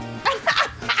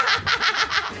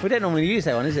 We don't normally use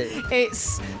that one, is it?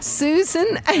 It's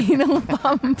Susan Anal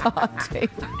Bum Party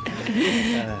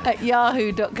at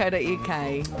yahoo.co.uk. No,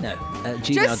 gmail.com.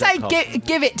 Just say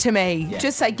give it to me. Yeah.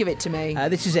 Just say give it to me.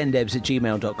 This is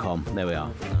ndebs@gmail.com. There we are.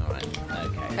 All right.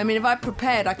 Okay. I mean, if I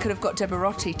prepared, I could have got Deborah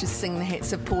Rotti to sing the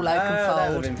hits of Paul Oakenfold.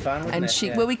 that would have been fun, wouldn't and it? she,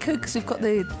 Yeah. well, we could because we've got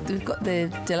the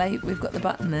delay. We've got the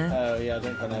button there. Oh yeah, I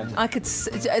don't know. I could.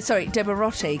 Sorry, Deborah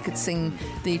Rotti could sing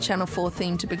the Channel 4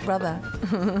 theme to Big Brother.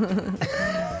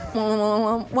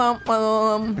 Oh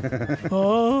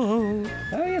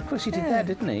yeah, of course he did that,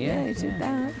 didn't he? Yeah, he did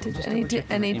that.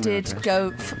 And he did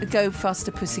Go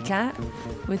Faster Pussycat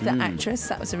with the actress.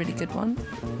 That was a really good one.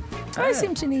 I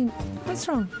seem to need. What's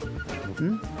wrong?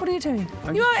 What are you doing?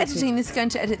 You are editing this. Going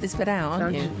to edit this bit out,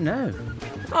 aren't you? No.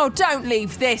 Oh, don't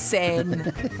leave this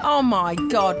in. Oh my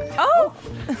God. Oh.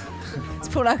 It's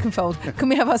Paul Oakenfold. Can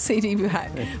we have our CD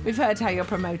back? We've heard how you're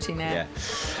promoting it. Yeah.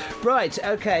 Right,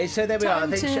 okay, so there we are. I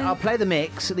think I'll play the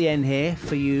mix at the end here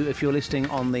for you if you're listening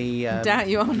on the Doubt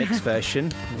you are mix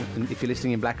version, if you're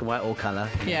listening in black and white or colour.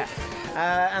 Yeah.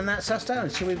 And that's us done.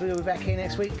 Shall we be back here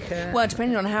next week? Well,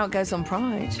 depending on how it goes on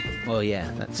Pride. Well, yeah,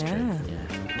 that's true. Yeah.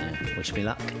 Wish me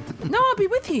luck. No, I'll be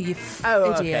with you, you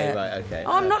idiot. Okay, right, okay.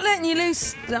 I'm not letting you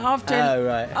loose after... Oh,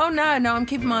 right. Oh, no, I'm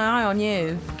keeping my eye on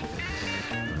you.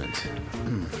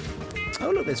 Oh,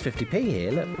 look, there's 50p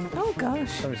here, look. Oh, gosh.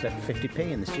 Someone's left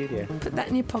 50p in the studio. Put that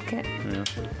in your pocket. Yeah.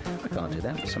 I can't do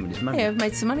that with somebody's money. Yeah, I've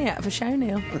made some money out of a show,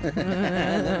 Neil. All right,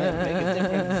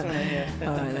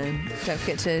 then. Don't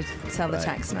forget to tell the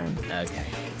tax man. Okay.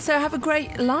 So have a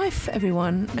great life,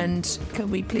 everyone. And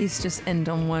can we please just end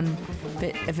on one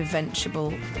bit of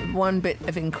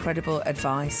incredible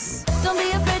advice? Don't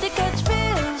be afraid to catch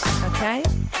fish. Okay?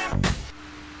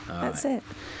 All That's right. it.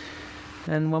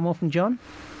 And one more from John?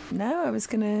 No, I was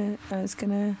gonna.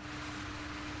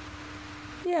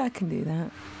 Yeah, I can do that.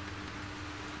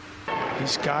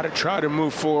 He's got to try to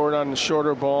move forward on the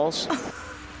shorter balls.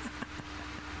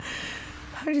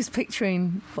 I'm just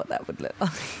picturing what that would look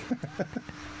like.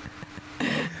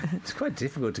 It's quite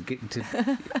difficult to get to,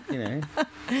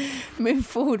 move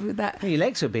forward with that. Well, your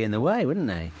legs would be in the way, wouldn't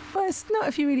they? Well, it's not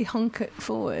if you really honk it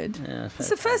forward. Yeah, it's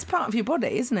the first part of your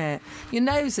body, isn't it? Your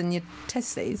nose and your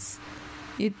testes.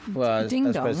 Well, ding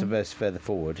I dong. suppose the verse further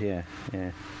forward, yeah.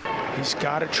 He's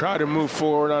got to try to move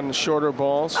forward on the shorter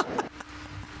balls.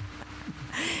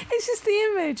 It's just the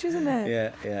image, isn't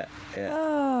it? Yeah.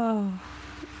 Oh.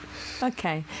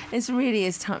 Okay. It really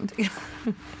is time to go.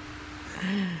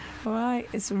 All right.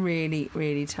 It's really,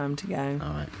 really time to go.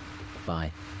 All right.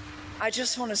 Bye. I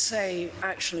just want to say,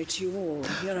 actually, to you all,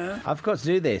 I've got to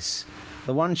do this.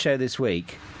 The one show this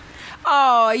week.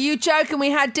 Oh, are you joking? We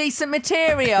had decent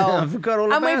material. I forgot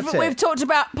all about it. And we've talked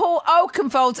about Paul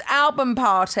Oakenfold's album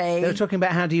party. They were talking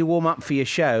about how do you warm up for your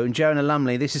show, and Joanna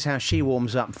Lumley, this is how she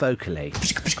warms up vocally.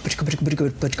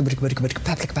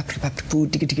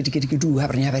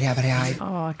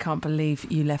 Oh, I can't believe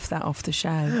you left that off the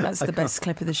show. That's the best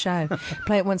clip of the show.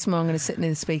 Play it once more. I'm going to sit near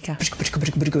the speaker.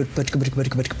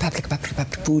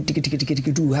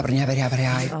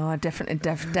 Oh, definitely,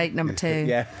 date number 2.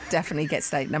 Yeah. Definitely gets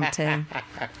date number 2.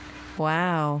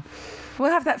 Wow.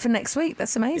 We'll have that for next week.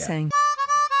 That's amazing.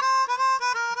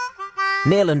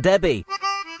 Neil and Debbie.